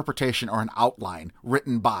an interpretation or an outline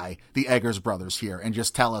written by the Eggers brothers here and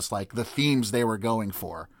just tell us like the themes they were going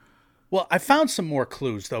for. Well, I found some more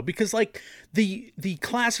clues though, because like the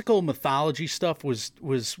classical mythology stuff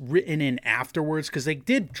was written in afterwards, because they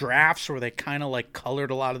did drafts where they kind of like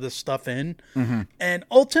colored a lot of this stuff in. Mm-hmm. And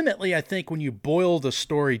ultimately, I think when you boil the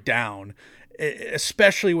story down,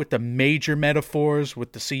 especially with the major metaphors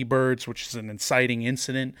with the seabirds, which is an inciting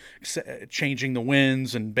incident, changing the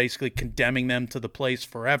winds and basically condemning them to the place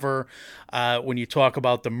forever. When you talk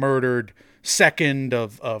about the murdered second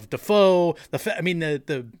of Dafoe,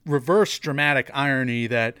 the reverse dramatic irony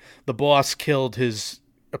that the boss killed his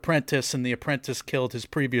apprentice and the apprentice killed his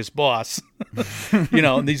previous boss,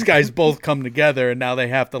 and these guys both come together and now they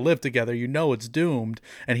have to live together. It's doomed,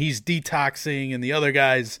 and he's detoxing and the other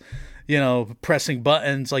guy's pressing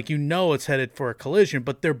buttons, like it's headed for a collision,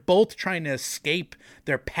 but they're both trying to escape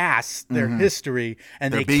their past, their history,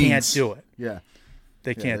 and they can't do it. Yeah.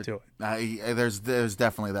 They can't do it. There's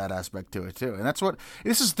definitely that aspect to it too, and that's what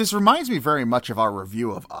this reminds me very much of our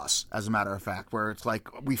review of Us, as a matter of fact, where it's like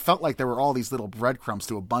we felt like there were all these little breadcrumbs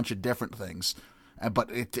to a bunch of different things, but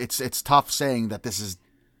it's tough saying that this is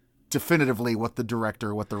definitively what the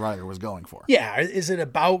writer was going for. Yeah, is it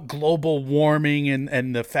about global warming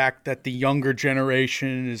and the fact that the younger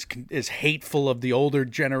generation is hateful of the older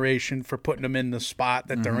generation for putting them in the spot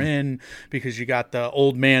that they're in, because you got the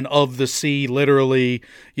old man of the sea literally,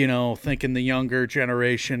 thinking the younger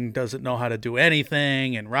generation doesn't know how to do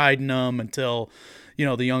anything and riding them until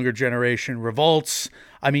the younger generation revolts.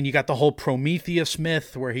 I mean, you got the whole Prometheus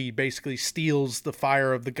myth where he basically steals the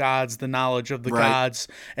fire of the gods, the knowledge of the gods,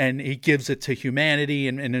 and he gives it to humanity.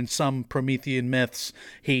 And in some Promethean myths,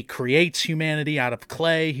 he creates humanity out of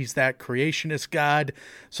clay. He's that creationist god.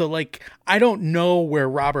 So, like, I don't know where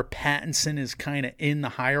Robert Pattinson is kind of in the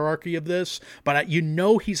hierarchy of this, but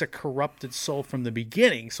he's a corrupted soul from the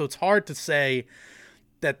beginning. So it's hard to say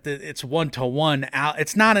that it's one-to-one.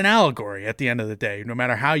 It's not an allegory at the end of the day, no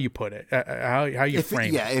matter how you put it, how you frame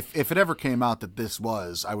it. Yeah, if it ever came out that this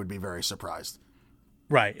was, I would be very surprised.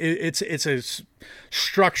 Right. It's a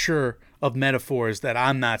structure of metaphors that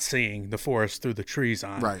I'm not seeing the forest through the trees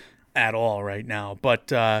on. Right. at all right now.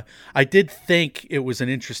 But I did think it was an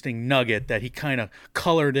interesting nugget that he kind of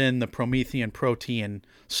colored in the Promethean protein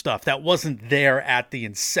stuff that wasn't there at the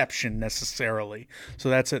inception necessarily. So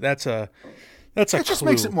that's a it just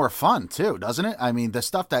makes it more fun too, doesn't it? I mean, the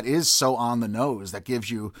stuff that is so on the nose that gives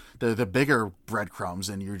you the bigger breadcrumbs,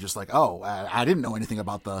 and you're just like, oh, I didn't know anything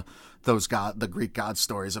about the Greek god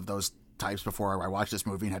stories of those types before I watched this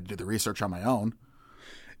movie and had to do the research on my own.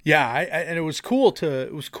 Yeah, and it was cool to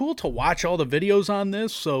watch all the videos on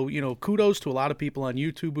this. So, kudos to a lot of people on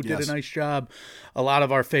YouTube who did a nice job. A lot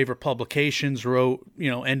of our favorite publications wrote,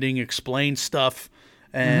 ending explain stuff.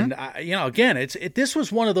 And again, this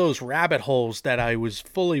was one of those rabbit holes that I was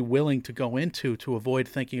fully willing to go into to avoid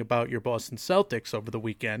thinking about your Boston Celtics over the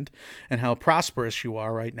weekend and how prosperous you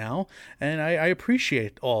are right now. And I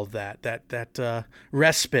appreciate all of that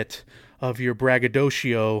respite of your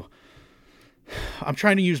braggadocio. I'm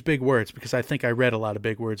trying to use big words because I think I read a lot of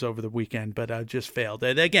big words over the weekend, but I just failed.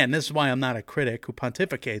 Again, this is why I'm not a critic who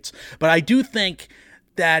pontificates. But I do think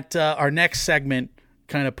that our next segment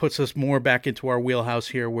kind of puts us more back into our wheelhouse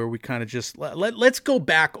here, where we kind of just let's go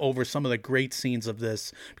back over some of the great scenes of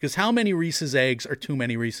this, because how many Reese's eggs are too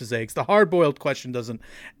many Reese's eggs? The hard-boiled question doesn't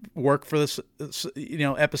work for this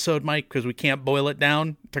episode, Mike, because we can't boil it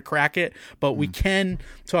down to crack it, but we can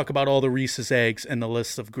talk about all the Reese's eggs and the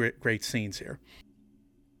list of great scenes here.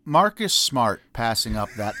 Marcus Smart passing up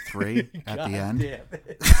that 3 at the end.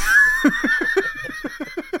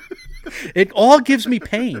 It all gives me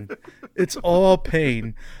pain. It's all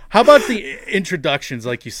pain. How about the introductions,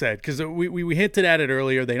 like you said? Because we hinted at it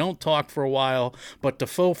earlier. They don't talk for a while, but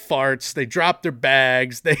Dafoe farts. They drop their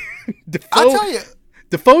bags. I'll tell you.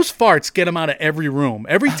 Dafoe's farts get him out of every room.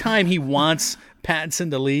 Every time he wants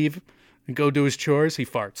Pattinson to leave and go do his chores, he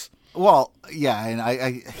farts. Well, yeah, and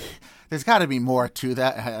I there's got to be more to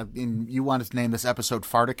that. You wanted to name this episode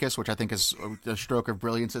Farticus, which I think is a stroke of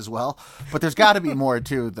brilliance as well. But there's got to be more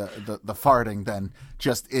to the farting than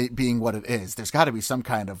just it being what it is. There's got to be some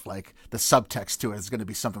kind of, like, the subtext to it is going to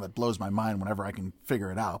be something that blows my mind whenever I can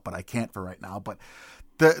figure it out, but I can't for right now. But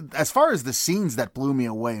as far as the scenes that blew me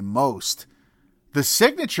away most, the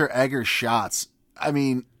signature Eggers shots, I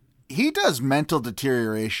mean, he does mental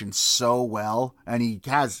deterioration so well, and he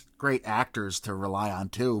has great actors to rely on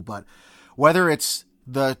too, but whether it's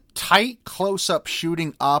the tight close-up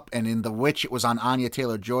shooting up, and in The Witch it was on Anya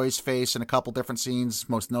Taylor-Joy's face in a couple different scenes,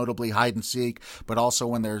 most notably hide and seek, but also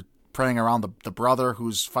when they're praying around the brother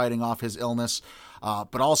who's fighting off his illness,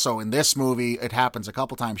 but also in this movie it happens a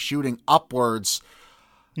couple times, shooting upwards.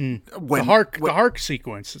 The Hark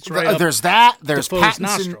sequence. It's right. There's that. There's Dafoe's Pattinson.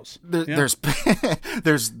 Nostrils.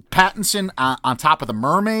 There's Pattinson on top of the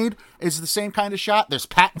mermaid is the same kind of shot. There's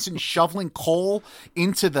Pattinson shoveling coal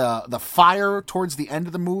into the fire towards the end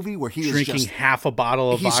of the movie, where he drinking is just half a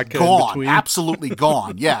bottle of vodka. He's gone, in between. absolutely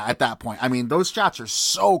gone. Yeah, at that point, I mean, those shots are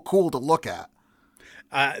so cool to look at.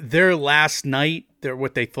 Their last night,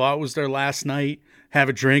 what they thought was their last night. Have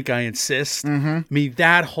a drink, I insist. Mm-hmm. I mean,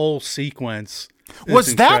 that whole sequence.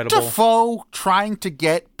 Was that Dafoe trying to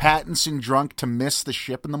get Pattinson drunk to miss the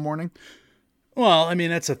ship in the morning? Well, I mean,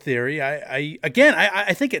 that's a theory. I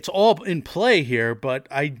think it's all in play here, but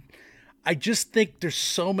I just think there's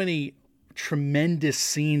so many tremendous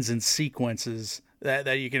scenes and sequences that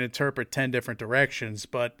you can interpret 10 different directions.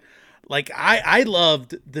 But like, I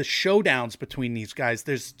loved the showdowns between these guys.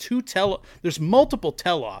 There's multiple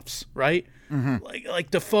tell-offs, right? Mm-hmm.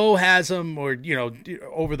 Like Dafoe has him, or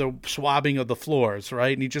over the swabbing of the floors,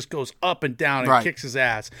 right? And he just goes up and down and kicks his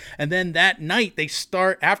ass. And then that night they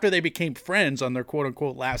start, after they became friends on their quote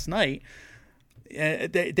unquote last night,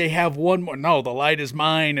 they have one more. No, the light is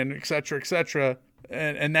mine, and et cetera, et cetera.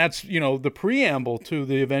 And that's the preamble to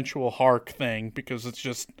the eventual Hark thing, because it's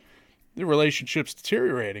just the relationship's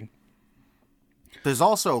deteriorating. There's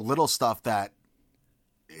also little stuff that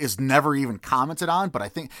is never even commented on, but I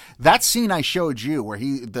think that scene I showed you where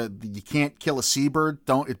you can't kill a seabird,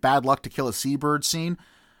 it's bad luck to kill a seabird scene.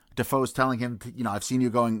 Dafoe's telling him, I've seen you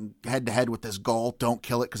going head to head with this gull, don't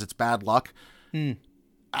kill it because it's bad luck. I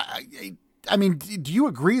mean, do you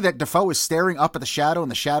agree that Dafoe is staring up at the shadow, and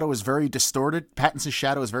the shadow is very distorted? Pattinson's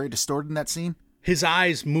shadow is very distorted in that scene? His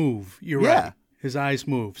eyes move. You're right. His eyes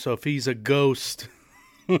move. So if he's a ghost...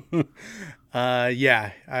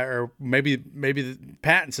 or maybe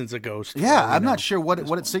Pattinson's a ghost. Yeah, I'm not sure what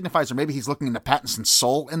it signifies, or maybe he's looking into Pattinson's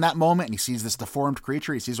soul in that moment, and he sees this deformed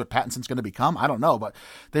creature. He sees what Pattinson's going to become. I don't know, but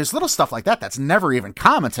there's little stuff like that that's never even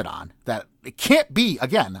commented on. that it can't be,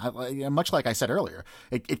 again, much like I said earlier,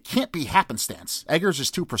 it can't be happenstance. Eggers is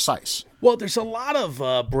too precise. Well, there's a lot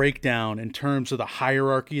of breakdown in terms of the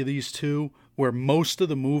hierarchy of these two, where most of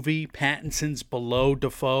the movie, Pattinson's below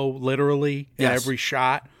Dafoe, literally, in every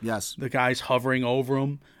shot. Yes. The guy's hovering over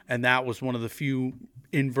him, and that was one of the few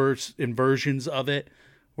inversions of it,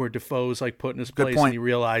 where Defoe's like put in his place, and he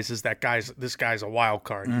realizes that this guy's a wild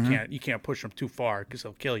card. You can't push him too far because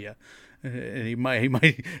he'll kill you. And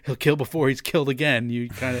he'll kill before he's killed again.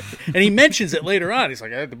 And he mentions it later on. He's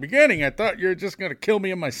like, at the beginning, I thought you were just going to kill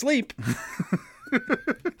me in my sleep.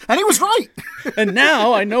 And he was right. And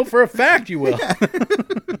now I know for a fact you will.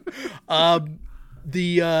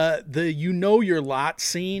 The you know your lot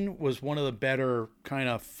scene was one of the better kind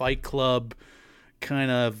of Fight Club,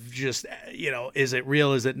 kind of just, is it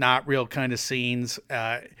real, is it not real kind of scenes.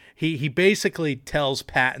 He basically tells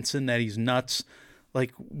Pattinson that he's nuts.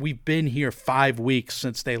 Like, we've been here 5 weeks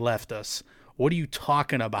since they left us. What are you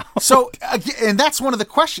talking about? So, and that's one of the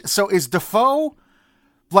questions. So is Dafoe,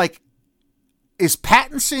 is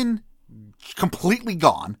Pattinson completely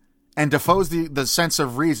gone, and Defoe's the sense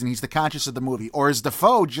of reason, he's the conscience of the movie, or is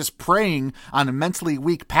Dafoe just preying on a mentally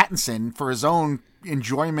weak Pattinson for his own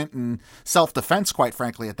enjoyment and self-defense, quite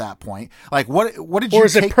frankly, at that point? Like, what did you Or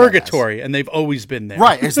is it purgatory, and they've always been there?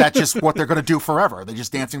 Right. Is that just what they're going to do forever? They're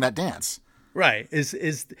just dancing that dance. Right.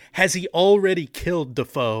 Has he already killed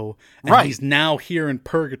Dafoe, and he's now here in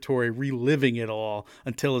purgatory reliving it all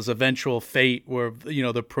until his eventual fate, or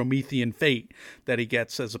the Promethean fate that he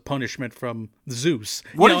gets as a punishment from Zeus?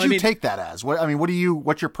 What did you take that as?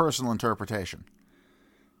 What's your personal interpretation?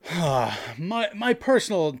 My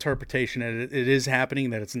personal interpretation, it is happening,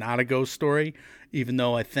 that it's not a ghost story, even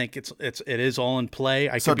though I think it is all in play.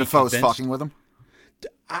 So Defoe's fucking with him?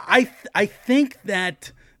 I think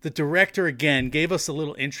that the director, again, gave us a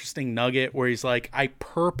little interesting nugget where he's like, I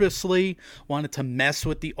purposely wanted to mess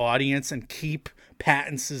with the audience and keep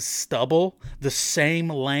Pattinson's stubble the same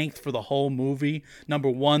length for the whole movie. Number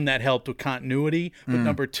one, that helped with continuity. But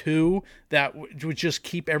number two, that would just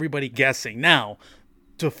keep everybody guessing. Now,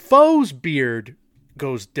 Defoe's beard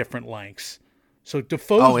goes different lengths. So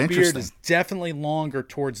Defoe's beard is definitely longer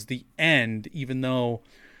towards the end, even though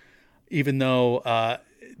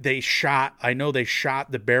they shot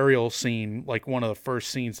the burial scene, like one of the first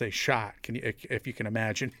scenes they shot. If you can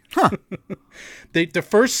imagine. Huh. The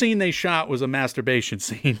first scene they shot was a masturbation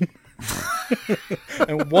scene.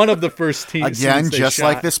 And one of the first scenes just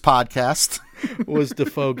like this podcast, was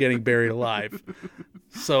Dafoe getting buried alive.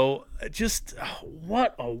 So just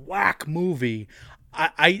what a whack movie.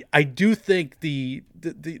 I do think the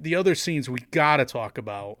other scenes we gotta talk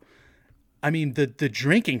about. I mean, the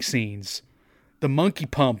drinking scenes. The monkey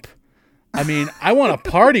pump. I mean, I want to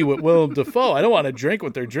party with Willem Dafoe. I don't want to drink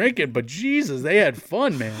what they're drinking, but Jesus, they had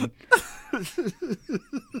fun, man.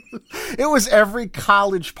 It was every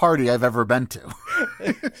college party I've ever been to.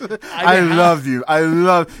 I love you.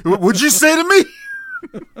 What'd you say to me?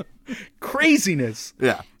 Craziness.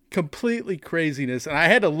 Yeah. Completely craziness. And I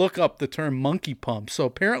had to look up the term monkey pump. So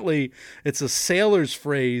apparently it's a sailor's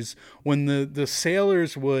phrase when the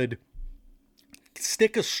sailors would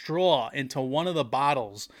stick a straw into one of the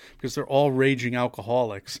bottles, because they're all raging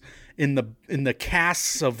alcoholics, in the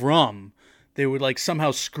casks of rum. They would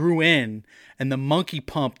somehow screw in, and the monkey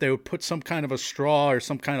pump, they would put some kind of a straw or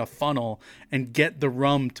some kind of funnel and get the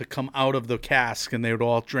rum to come out of the cask, and they would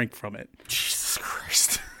all drink from it. Jesus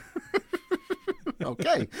Christ.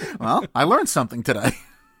 Okay. Well, I learned something today.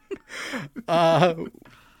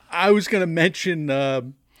 I was going to mention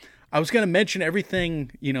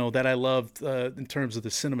everything, that I loved in terms of the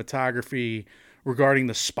cinematography regarding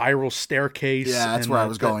the spiral staircase. Yeah, that's where I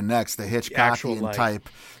was going next. The Hitchcockian type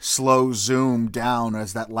slow zoom down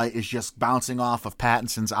as that light is just bouncing off of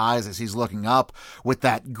Pattinson's eyes as he's looking up, with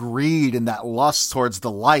that greed and that lust towards the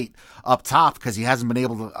light up top, because he hasn't been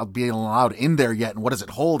able to be allowed in there yet. And what is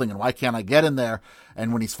it holding? And why can't I get in there?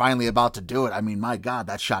 And when he's finally about to do it, I mean, my God,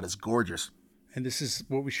 that shot is gorgeous. And this is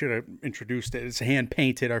what we should have introduced it. It's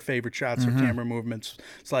hand-painted. Our favorite shots are camera movements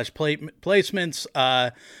 / placements,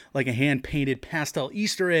 like a hand-painted pastel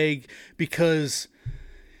Easter egg, because,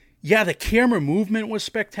 the camera movement was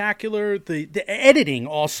spectacular. The editing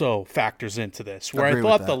also factors into this, where I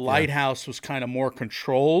thought the Lighthouse was kind of more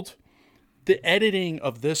controlled. The editing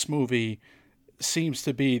of this movie seems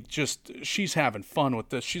to be just, she's having fun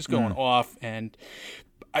with this. She's going off, and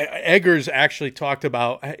Eggers actually talked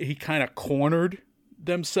about he kind of cornered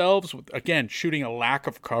themselves with, again, shooting a lack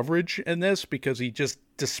of coverage in this, because he just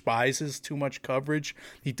despises too much coverage.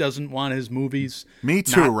 He doesn't want his movies. Me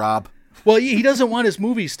too, Rob. Well, he doesn't want his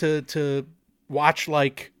movies to watch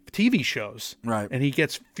like TV shows. Right. And he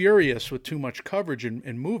gets furious with too much coverage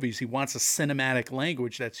in movies. He wants a cinematic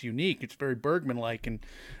language that's unique. It's very Bergman-like, and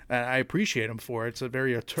I appreciate him for it. It's a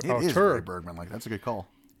very It is auteur. very Bergman-like. That's a good call.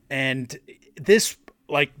 And this,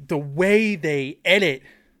 like, the way they edit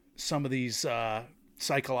some of these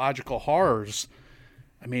psychological horrors,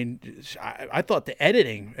 I mean, I thought the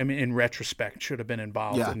editing, I mean, in retrospect, should have been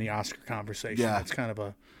involved in the Oscar conversation. Yeah. It's kind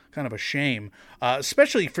of a shame,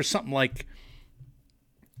 especially for something like,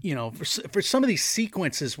 you know, for some of these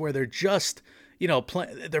sequences where they're just, you know,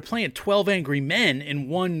 they're playing 12 Angry Men in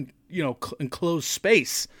one, you know, enclosed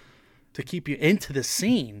space to keep you into the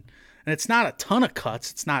scene. And it's not a ton of cuts.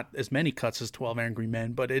 It's not as many cuts as 12 Angry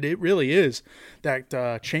Men, but it really is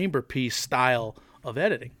that chamber piece style of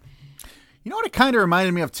editing. You know what it kind of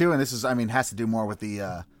reminded me of too, and this is, I mean, has to do more with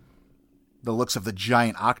the looks of the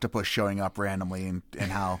giant octopus showing up randomly, and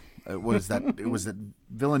how what is that? It was the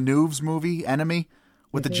Villeneuve's movie Enemy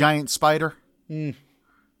with the giant spider. Kind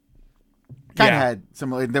of had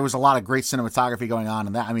some. There was a lot of great cinematography going on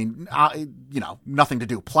in that. I mean, you know, nothing to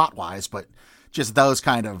do plot wise, but just those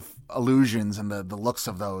kind of illusions and the looks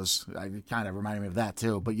of those kind of reminded me of that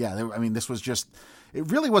too. But yeah, I mean, this was just. It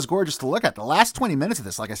really was gorgeous to look at. The last 20 minutes of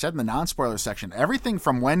this, like I said in the non-spoiler section, everything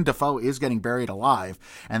from when Dafoe is getting buried alive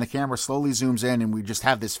and the camera slowly zooms in and we just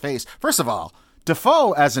have this face. First of all,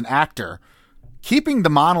 Dafoe as an actor, keeping the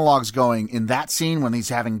monologues going in that scene when he's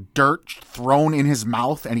having dirt thrown in his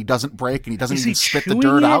mouth and he doesn't break and he doesn't even spit the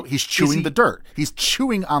dirt out. He's chewing the dirt. He's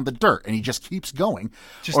chewing on the dirt and he just keeps going.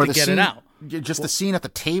 Just to get it out. Just the scene at the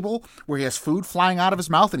table where he has food flying out of his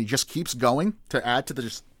mouth and he just keeps going to add to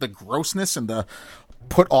the grossness and the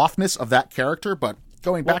put-offness of that character. But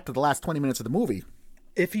going back to the last 20 minutes of the movie.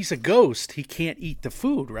 If he's a ghost, he can't eat the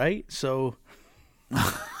food, right? So...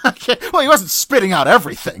 Well, he wasn't spitting out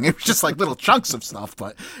everything. It was just like little chunks of stuff.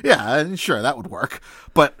 But yeah, sure, that would work.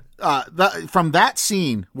 But from that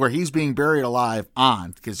scene where he's being buried alive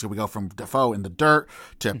on, because we go from Dafoe in the dirt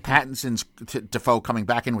to Pattinson's Dafoe coming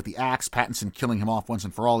back in with the axe, Pattinson killing him off once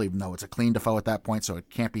and for all, even though it's a clean Dafoe at that point, so it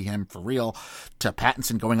can't be him for real, to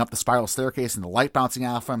Pattinson going up the spiral staircase and the light bouncing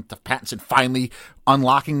off him, to Pattinson finally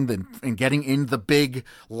unlocking and getting in the big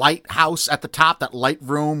lighthouse at the top, that light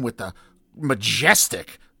room with the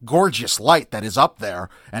majestic, gorgeous light that is up there,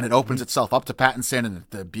 and it opens itself up to Pattinson, and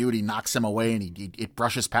the beauty knocks him away, and it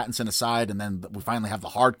brushes Pattinson aside, and then we finally have the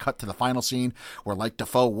hard cut to the final scene where, like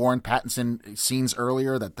Dafoe warned Pattinson scenes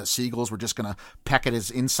earlier that the seagulls were just going to peck at his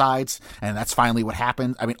insides, and that's finally what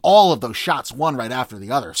happened. I mean, all of those shots, one right after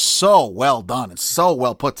the other, so well done and so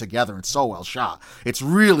well put together and so well shot. It's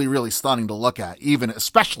really, really stunning to look at, even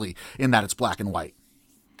especially in that it's black and white.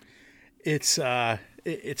 It's a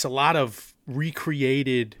lot of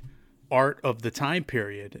recreated art of the time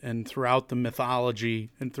period and throughout the mythology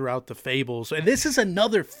and throughout the fables. And this is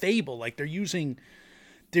another fable. Like they're using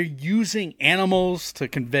animals to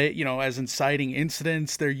convey, you know, as inciting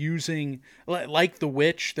incidents. They're using, like The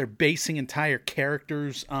Witch, they're basing entire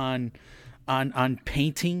characters on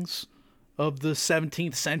paintings of the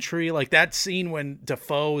 17th century. Like that scene when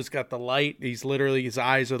Dafoe has got the light, he's literally, his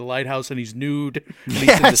eyes are the lighthouse and he's nude and he's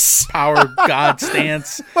in this power god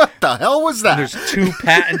stance. What the hell was that? And there's two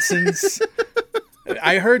Pattinsons.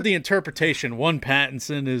 I heard the interpretation. One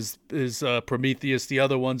Pattinson is Prometheus, the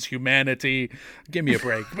other one's humanity. Give me a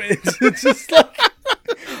break. It's just like,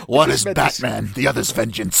 one is Batman, the other's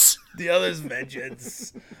vengeance. The other's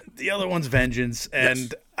vengeance. The other one's vengeance.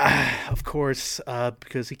 And of course,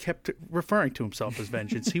 because he kept referring to himself as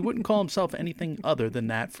vengeance, he wouldn't call himself anything other than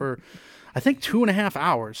that for, I think, 2.5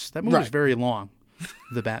 hours. That movie was very long,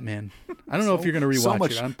 The Batman. I don't know if you're going to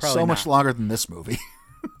rewatch it. I'm probably much longer than this movie.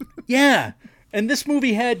 Yeah. And this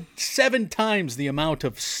movie had 7 times the amount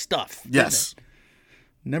of stuff. Yes.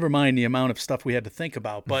 Never mind the amount of stuff we had to think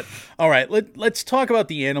about. But all right, let's talk about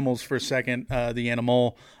the animals for a second. The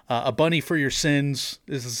animal, a bunny for your sins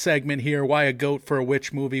is a segment here. Why a goat for a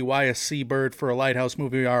witch movie? Why a seabird for a lighthouse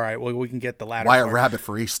movie? All right, well, we can get the latter. Why part. a rabbit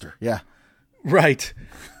for Easter? Yeah. Right.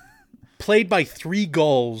 Played by 3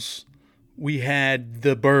 gulls. We had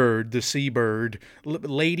the bird, the seabird,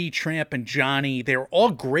 Lady Tramp, and Johnny. They were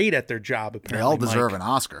all great at their job, apparently. They all deserve an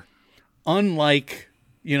Oscar. Unlike,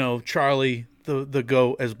 you know, Charlie the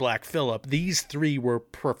goat as Black Phillip, these 3 were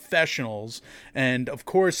professionals. And of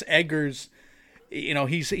course, Eggers, you know,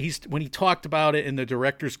 he's when he talked about it in the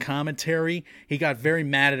director's commentary, he got very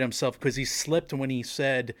mad at himself because he slipped when he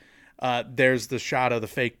said, there's the shot of the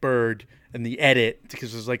fake bird and the edit,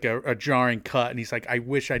 because it was like a jarring cut, and he's like, I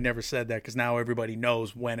wish I never said that because now everybody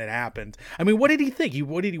knows when it happened. I mean, what did he think?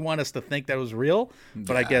 What did he want us to think that was real?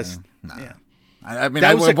 But I guess, yeah. I mean,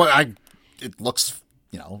 it looks,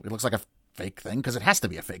 you know, it looks like a fake thing because it has to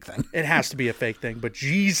be a fake thing. It has to be a fake thing, but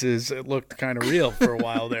Jesus, it looked kind of real for a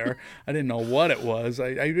while there. I didn't know what it was.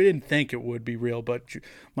 I didn't think it would be real, but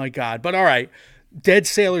my God. But all right, dead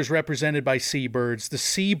sailors represented by seabirds. The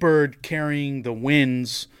seabird carrying the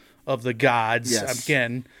winds of the gods. Yes.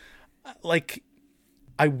 Again, like,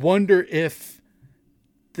 I wonder if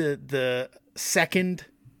the second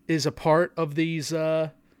is a part of these,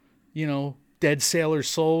 dead sailor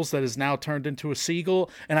souls that is now turned into a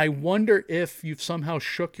seagull. And I wonder if you've somehow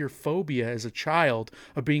shook your phobia as a child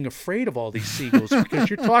of being afraid of all these seagulls, because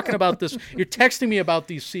you're talking about this, you're texting me about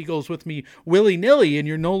these seagulls with me willy-nilly, and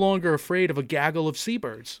you're no longer afraid of a gaggle of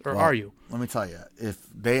seabirds, or are you? Let me tell you, if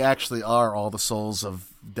they actually are all the souls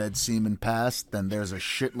of dead seamen past, then there's a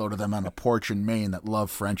shitload of them on a porch in Maine that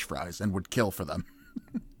love French fries and would kill for them.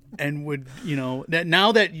 And would, that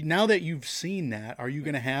now that you've seen that, are you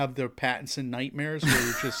going to have the Pattinson nightmares where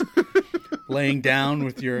you're just laying down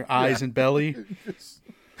with your eyes and belly?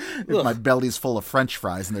 If my belly's full of French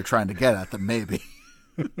fries and they're trying to get at them, maybe.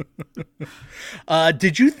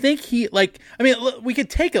 Did you think we could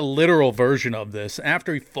take a literal version of this.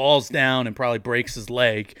 After he falls down and probably breaks his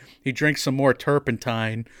leg, he drinks some more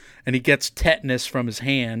turpentine and he gets tetanus from his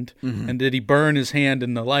hand. Mm-hmm. And did he burn his hand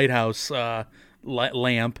in the lighthouse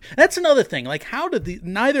lamp? That's another thing. Like, how did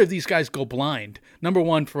neither of these guys go blind? Number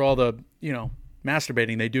one, for all the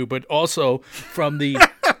masturbating they do, but also from the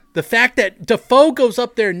fact that Dafoe goes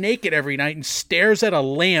up there naked every night and stares at a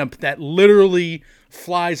lamp that literally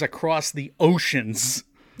flies across the oceans.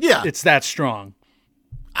 Yeah, it's that strong.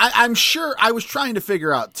 I'm sure. I was trying to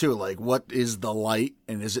figure out too, like, what is the light,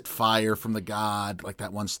 and is it fire from the god, like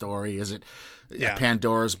that one story? Is it a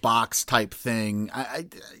Pandora's box type thing?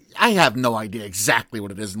 I have no idea exactly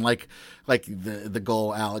what it is, and like the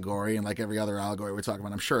goal allegory, and like every other allegory we're talking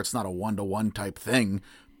about, I'm sure it's not a 1-to-1 type thing,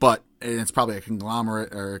 but it's probably a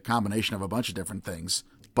conglomerate or a combination of a bunch of different things.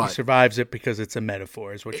 But he survives it because it's a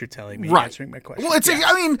metaphor, is what you're telling me. Right. Answering my question. Well, it's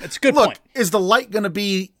a good point. Is the light going to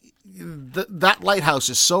be? That lighthouse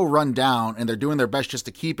is so run down, and they're doing their best just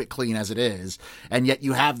to keep it clean as it is, and yet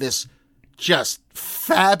you have this just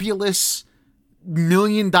fabulous $1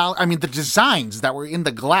 million. I mean, the designs that were in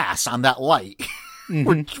the glass on that light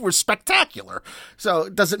were spectacular. So,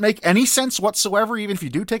 does it make any sense whatsoever? Even if you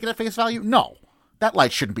do take it at face value, no, that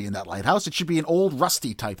light shouldn't be in that lighthouse. It should be an old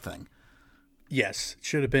rusty type thing. Yes, it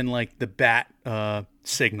should have been like the bat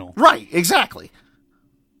signal. Right, exactly.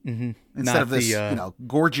 Mm-hmm. Instead Not of this, the,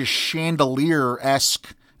 gorgeous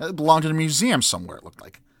chandelier-esque, it belonged in a museum somewhere, it looked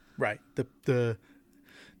like. Right. The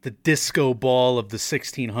disco ball of the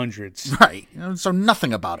 1600s. Right. So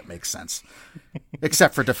nothing about it makes sense.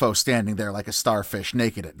 Except for Dafoe standing there like a starfish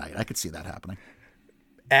naked at night. I could see that happening.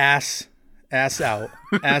 Ass out.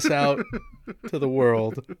 Ass out to the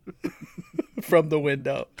world from the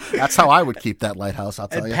window. That's how I would keep that lighthouse, I'll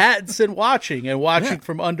tell you. Pattinson watching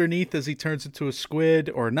from underneath as he turns into a squid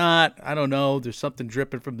or not. I don't know. There's something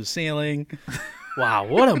dripping from the ceiling. Wow,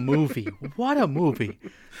 what a movie. What a movie.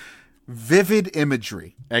 Vivid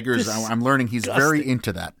imagery. Eggers, I'm learning he's very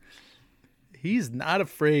into that. He's not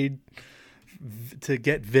afraid to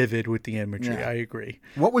get vivid with the imagery. Yeah. I agree.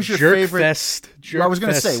 What was your favorite? I was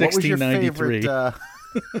going to say, what was your favorite?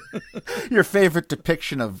 Your favorite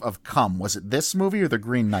depiction of cum? Was it this movie or The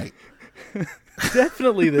Green Knight?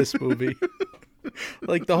 Definitely this movie.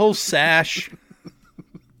 Like the whole sash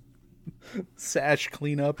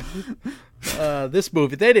cleanup. This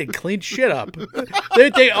movie, they didn't clean shit up.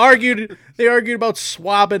 They argued about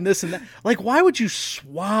swabbing this and that. Like, why would you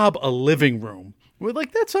swab a living room? We're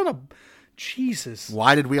like, that's on a Jesus.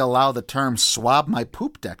 Why did we allow the term swab my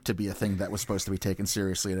poop deck to be a thing that was supposed to be taken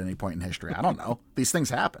seriously at any point in history? I don't know. These things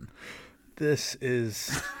happen. This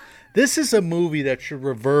is a movie that should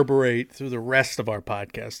reverberate through the rest of our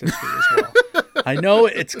podcast history as well. I know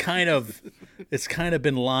it's kind of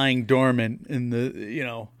been lying dormant in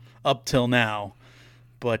the, up till now.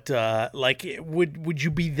 But would you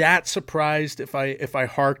be that surprised if I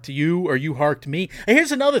harked you or you harked me? And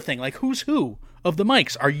here's another thing, like, who's who of the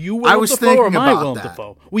mics? Are you Willem Dafoe or am I Willem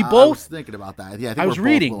Dafoe? I was thinking about that. Yeah, I was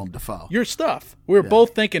reading Willem Dafoe. Your stuff. We're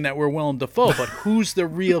both thinking that we're Willem Dafoe, but who's the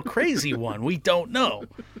real crazy one? We don't know.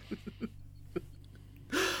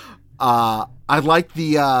 I like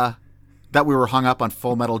the that we were hung up on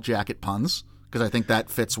Full Metal Jacket puns, because I think that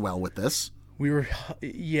fits well with this.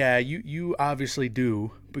 You obviously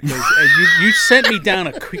do, because you sent me down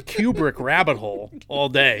a Kubrick rabbit hole all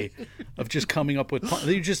day of just coming up with puns.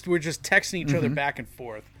 We're just texting each other back and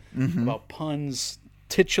forth about puns,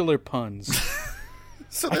 titular puns.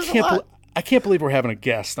 So there's a lot. I can't believe we're having a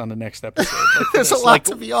guest on the next episode. There's a lot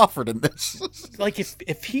to be offered in this. Like,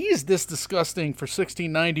 if he's this disgusting for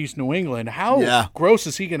 1690s New England, how gross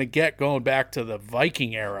is he going to get going back to the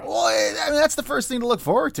Viking era? Well, I mean, that's the first thing to look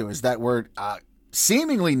forward to, is that we're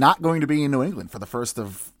seemingly not going to be in New England for the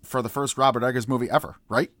first Robert Eggers movie ever,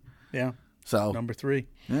 right? Yeah. So number 3.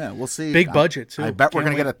 Yeah, we'll see. Big budget, too. I bet we're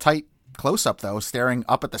going to get a tight close-up, though, staring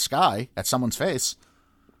up at the sky at someone's face.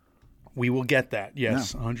 We will get that,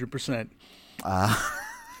 yes, 100%.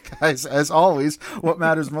 Guys, as always, what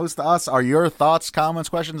matters most to us are your thoughts, comments,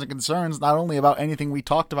 questions, and concerns, not only about anything we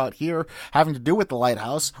talked about here having to do with The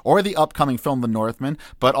Lighthouse or the upcoming film The Northman,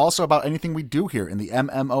 but also about anything we do here in the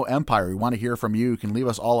MMO Empire. We want to hear from you. You can leave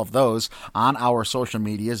us all of those on our social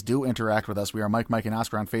medias. Do interact with us. We are Mike, and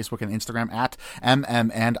Oscar on Facebook and Instagram, at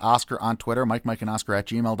and Oscar on Twitter, Mike, and Oscar at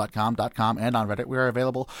gmail.com, and on Reddit. We are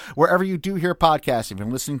available wherever you do hear podcasts. If you're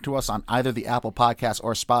listening to us on either the Apple Podcasts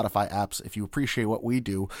or Spotify apps, if you appreciate what we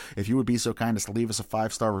do, if you would be so kind as to leave us a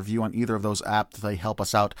 5-star review on either of those apps, they help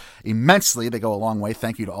us out immensely. They go a long way.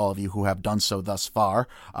 Thank you to all of you who have done so thus far.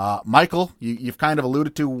 Michael, you've kind of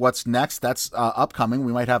alluded to what's next. That's upcoming.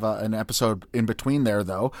 We might have an episode in between there,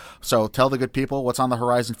 though. So tell the good people what's on the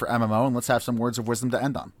horizon for MMO, and let's have some words of wisdom to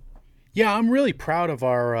end on. Yeah, I'm really proud of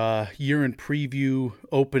our year in preview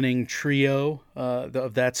opening trio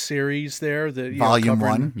of that series there. Volume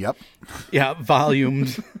 1, yep. Yeah,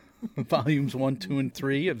 volumes 1, 2, and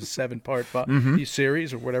 3 of the 7-part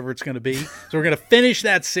series, or whatever it's going to be. So we're going to finish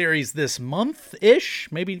that series this month-ish,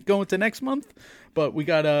 maybe go into next month. But we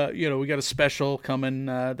got a special coming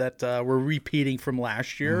that we're repeating from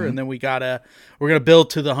last year, and then we're gonna build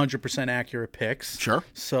to the 100% accurate picks. Sure.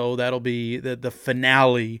 So that'll be the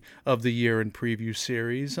finale of the year in preview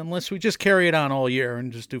series, unless we just carry it on all year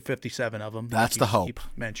and just do 57 of them. That's the hope. Keep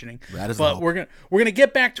mentioning. That is the hope. But we're gonna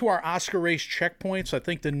get back to our Oscar race checkpoints. I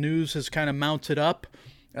think the news has kind of mounted up,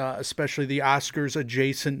 especially the Oscars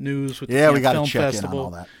adjacent news with the we got Film to check Festival. in on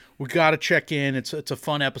all that. We got to check in. It's a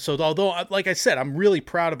fun episode. Although, like I said, I'm really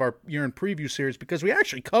proud of our year in preview series because we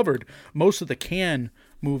actually covered most of the Cannes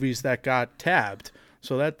movies that got tabbed.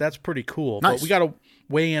 So that's pretty cool. Nice. But we got to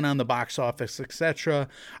weigh in on the box office, etc.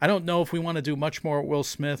 I don't know if we want to do much more at Will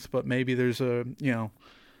Smith, but maybe there's a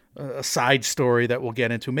side story that we'll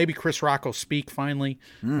get into. Maybe Chris Rock will speak finally,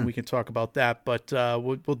 and we can talk about that. But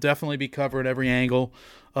we'll definitely be covering every angle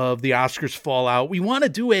of the Oscars fallout. We want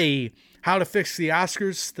to do a how to fix the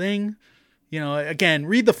Oscars thing. Again,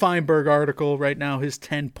 read the Feinberg article right now, his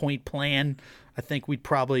 10-point plan. I think we'd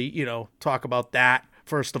probably, talk about that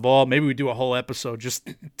first of all. Maybe we do a whole episode just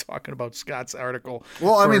talking about Scott's article.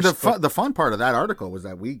 Well, I mean, the fun part of that article was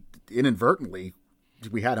that we inadvertently,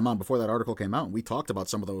 we had him on before that article came out, and we talked about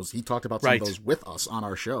some of those. He talked about some of those with us on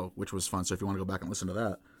our show, which was fun. So if you want to go back and listen to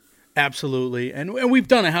that. Absolutely. And we've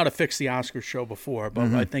done a How to Fix the Oscars show before,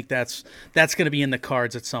 but I think that's going to be in the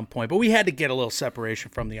cards at some point. But we had to get a little separation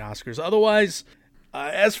from the Oscars. Otherwise,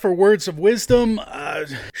 as for words of wisdom,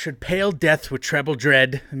 should pale death with treble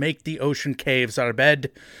dread make the ocean caves our bed?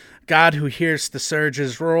 God who hears the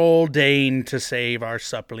surges roll, deign to save our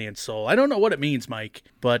suppliant soul. I don't know what it means, Mike,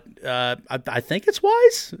 but I think it's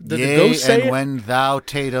wise. The ghost say it? When thou,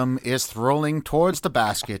 Tatum, is rolling towards the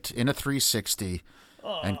basket in a 360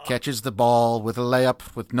 and catches the ball with a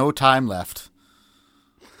layup with no time left.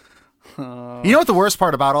 You know what the worst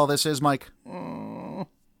part about all this is, Mike?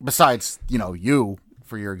 Besides, you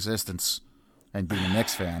for your existence and being a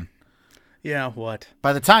Knicks fan. Yeah, what?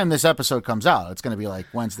 By the time this episode comes out, it's going to be like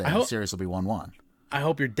Wednesday. The series will be 1-1. I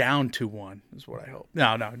hope you're down 2-1 is what I hope.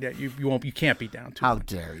 No, you won't. You can't be down 2-1. How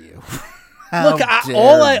dare you? Look,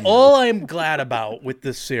 all I'm glad about with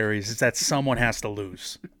this series is that someone has to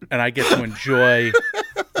lose, and I get to enjoy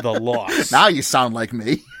the loss. Now you sound like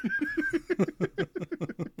me.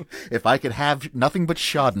 If I could have nothing but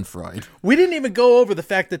Schadenfreude. We didn't even go over the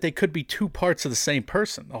fact that they could be two parts of the same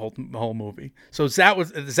person the whole movie. So is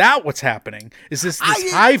that what's happening? Is this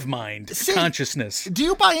hive mind consciousness? Do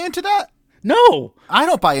you buy into that? No, I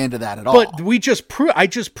don't buy into that at all. But I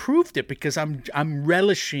just proved it because I'm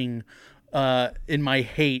relishing in my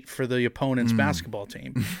hate for the opponent's basketball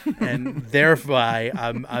team, and thereby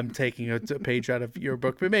I'm taking a page out of your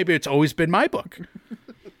book. But maybe it's always been my book.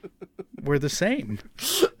 We're the same.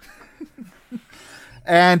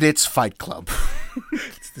 And it's Fight Club.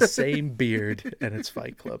 It's the same beard, and it's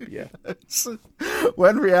Fight Club, yeah.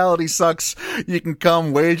 When reality sucks, you can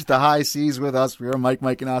come wage the high seas with us. We're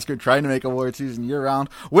Mike, and Oscar, trying to make award season year-round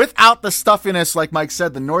without the stuffiness. Like Mike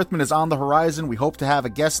said, the Northman is on the horizon. We hope to have a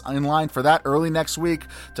guest in line for that early next week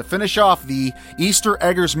to finish off the Easter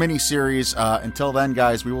Eggers miniseries. Until then,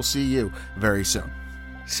 guys, we will see you very soon.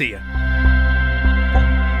 See ya.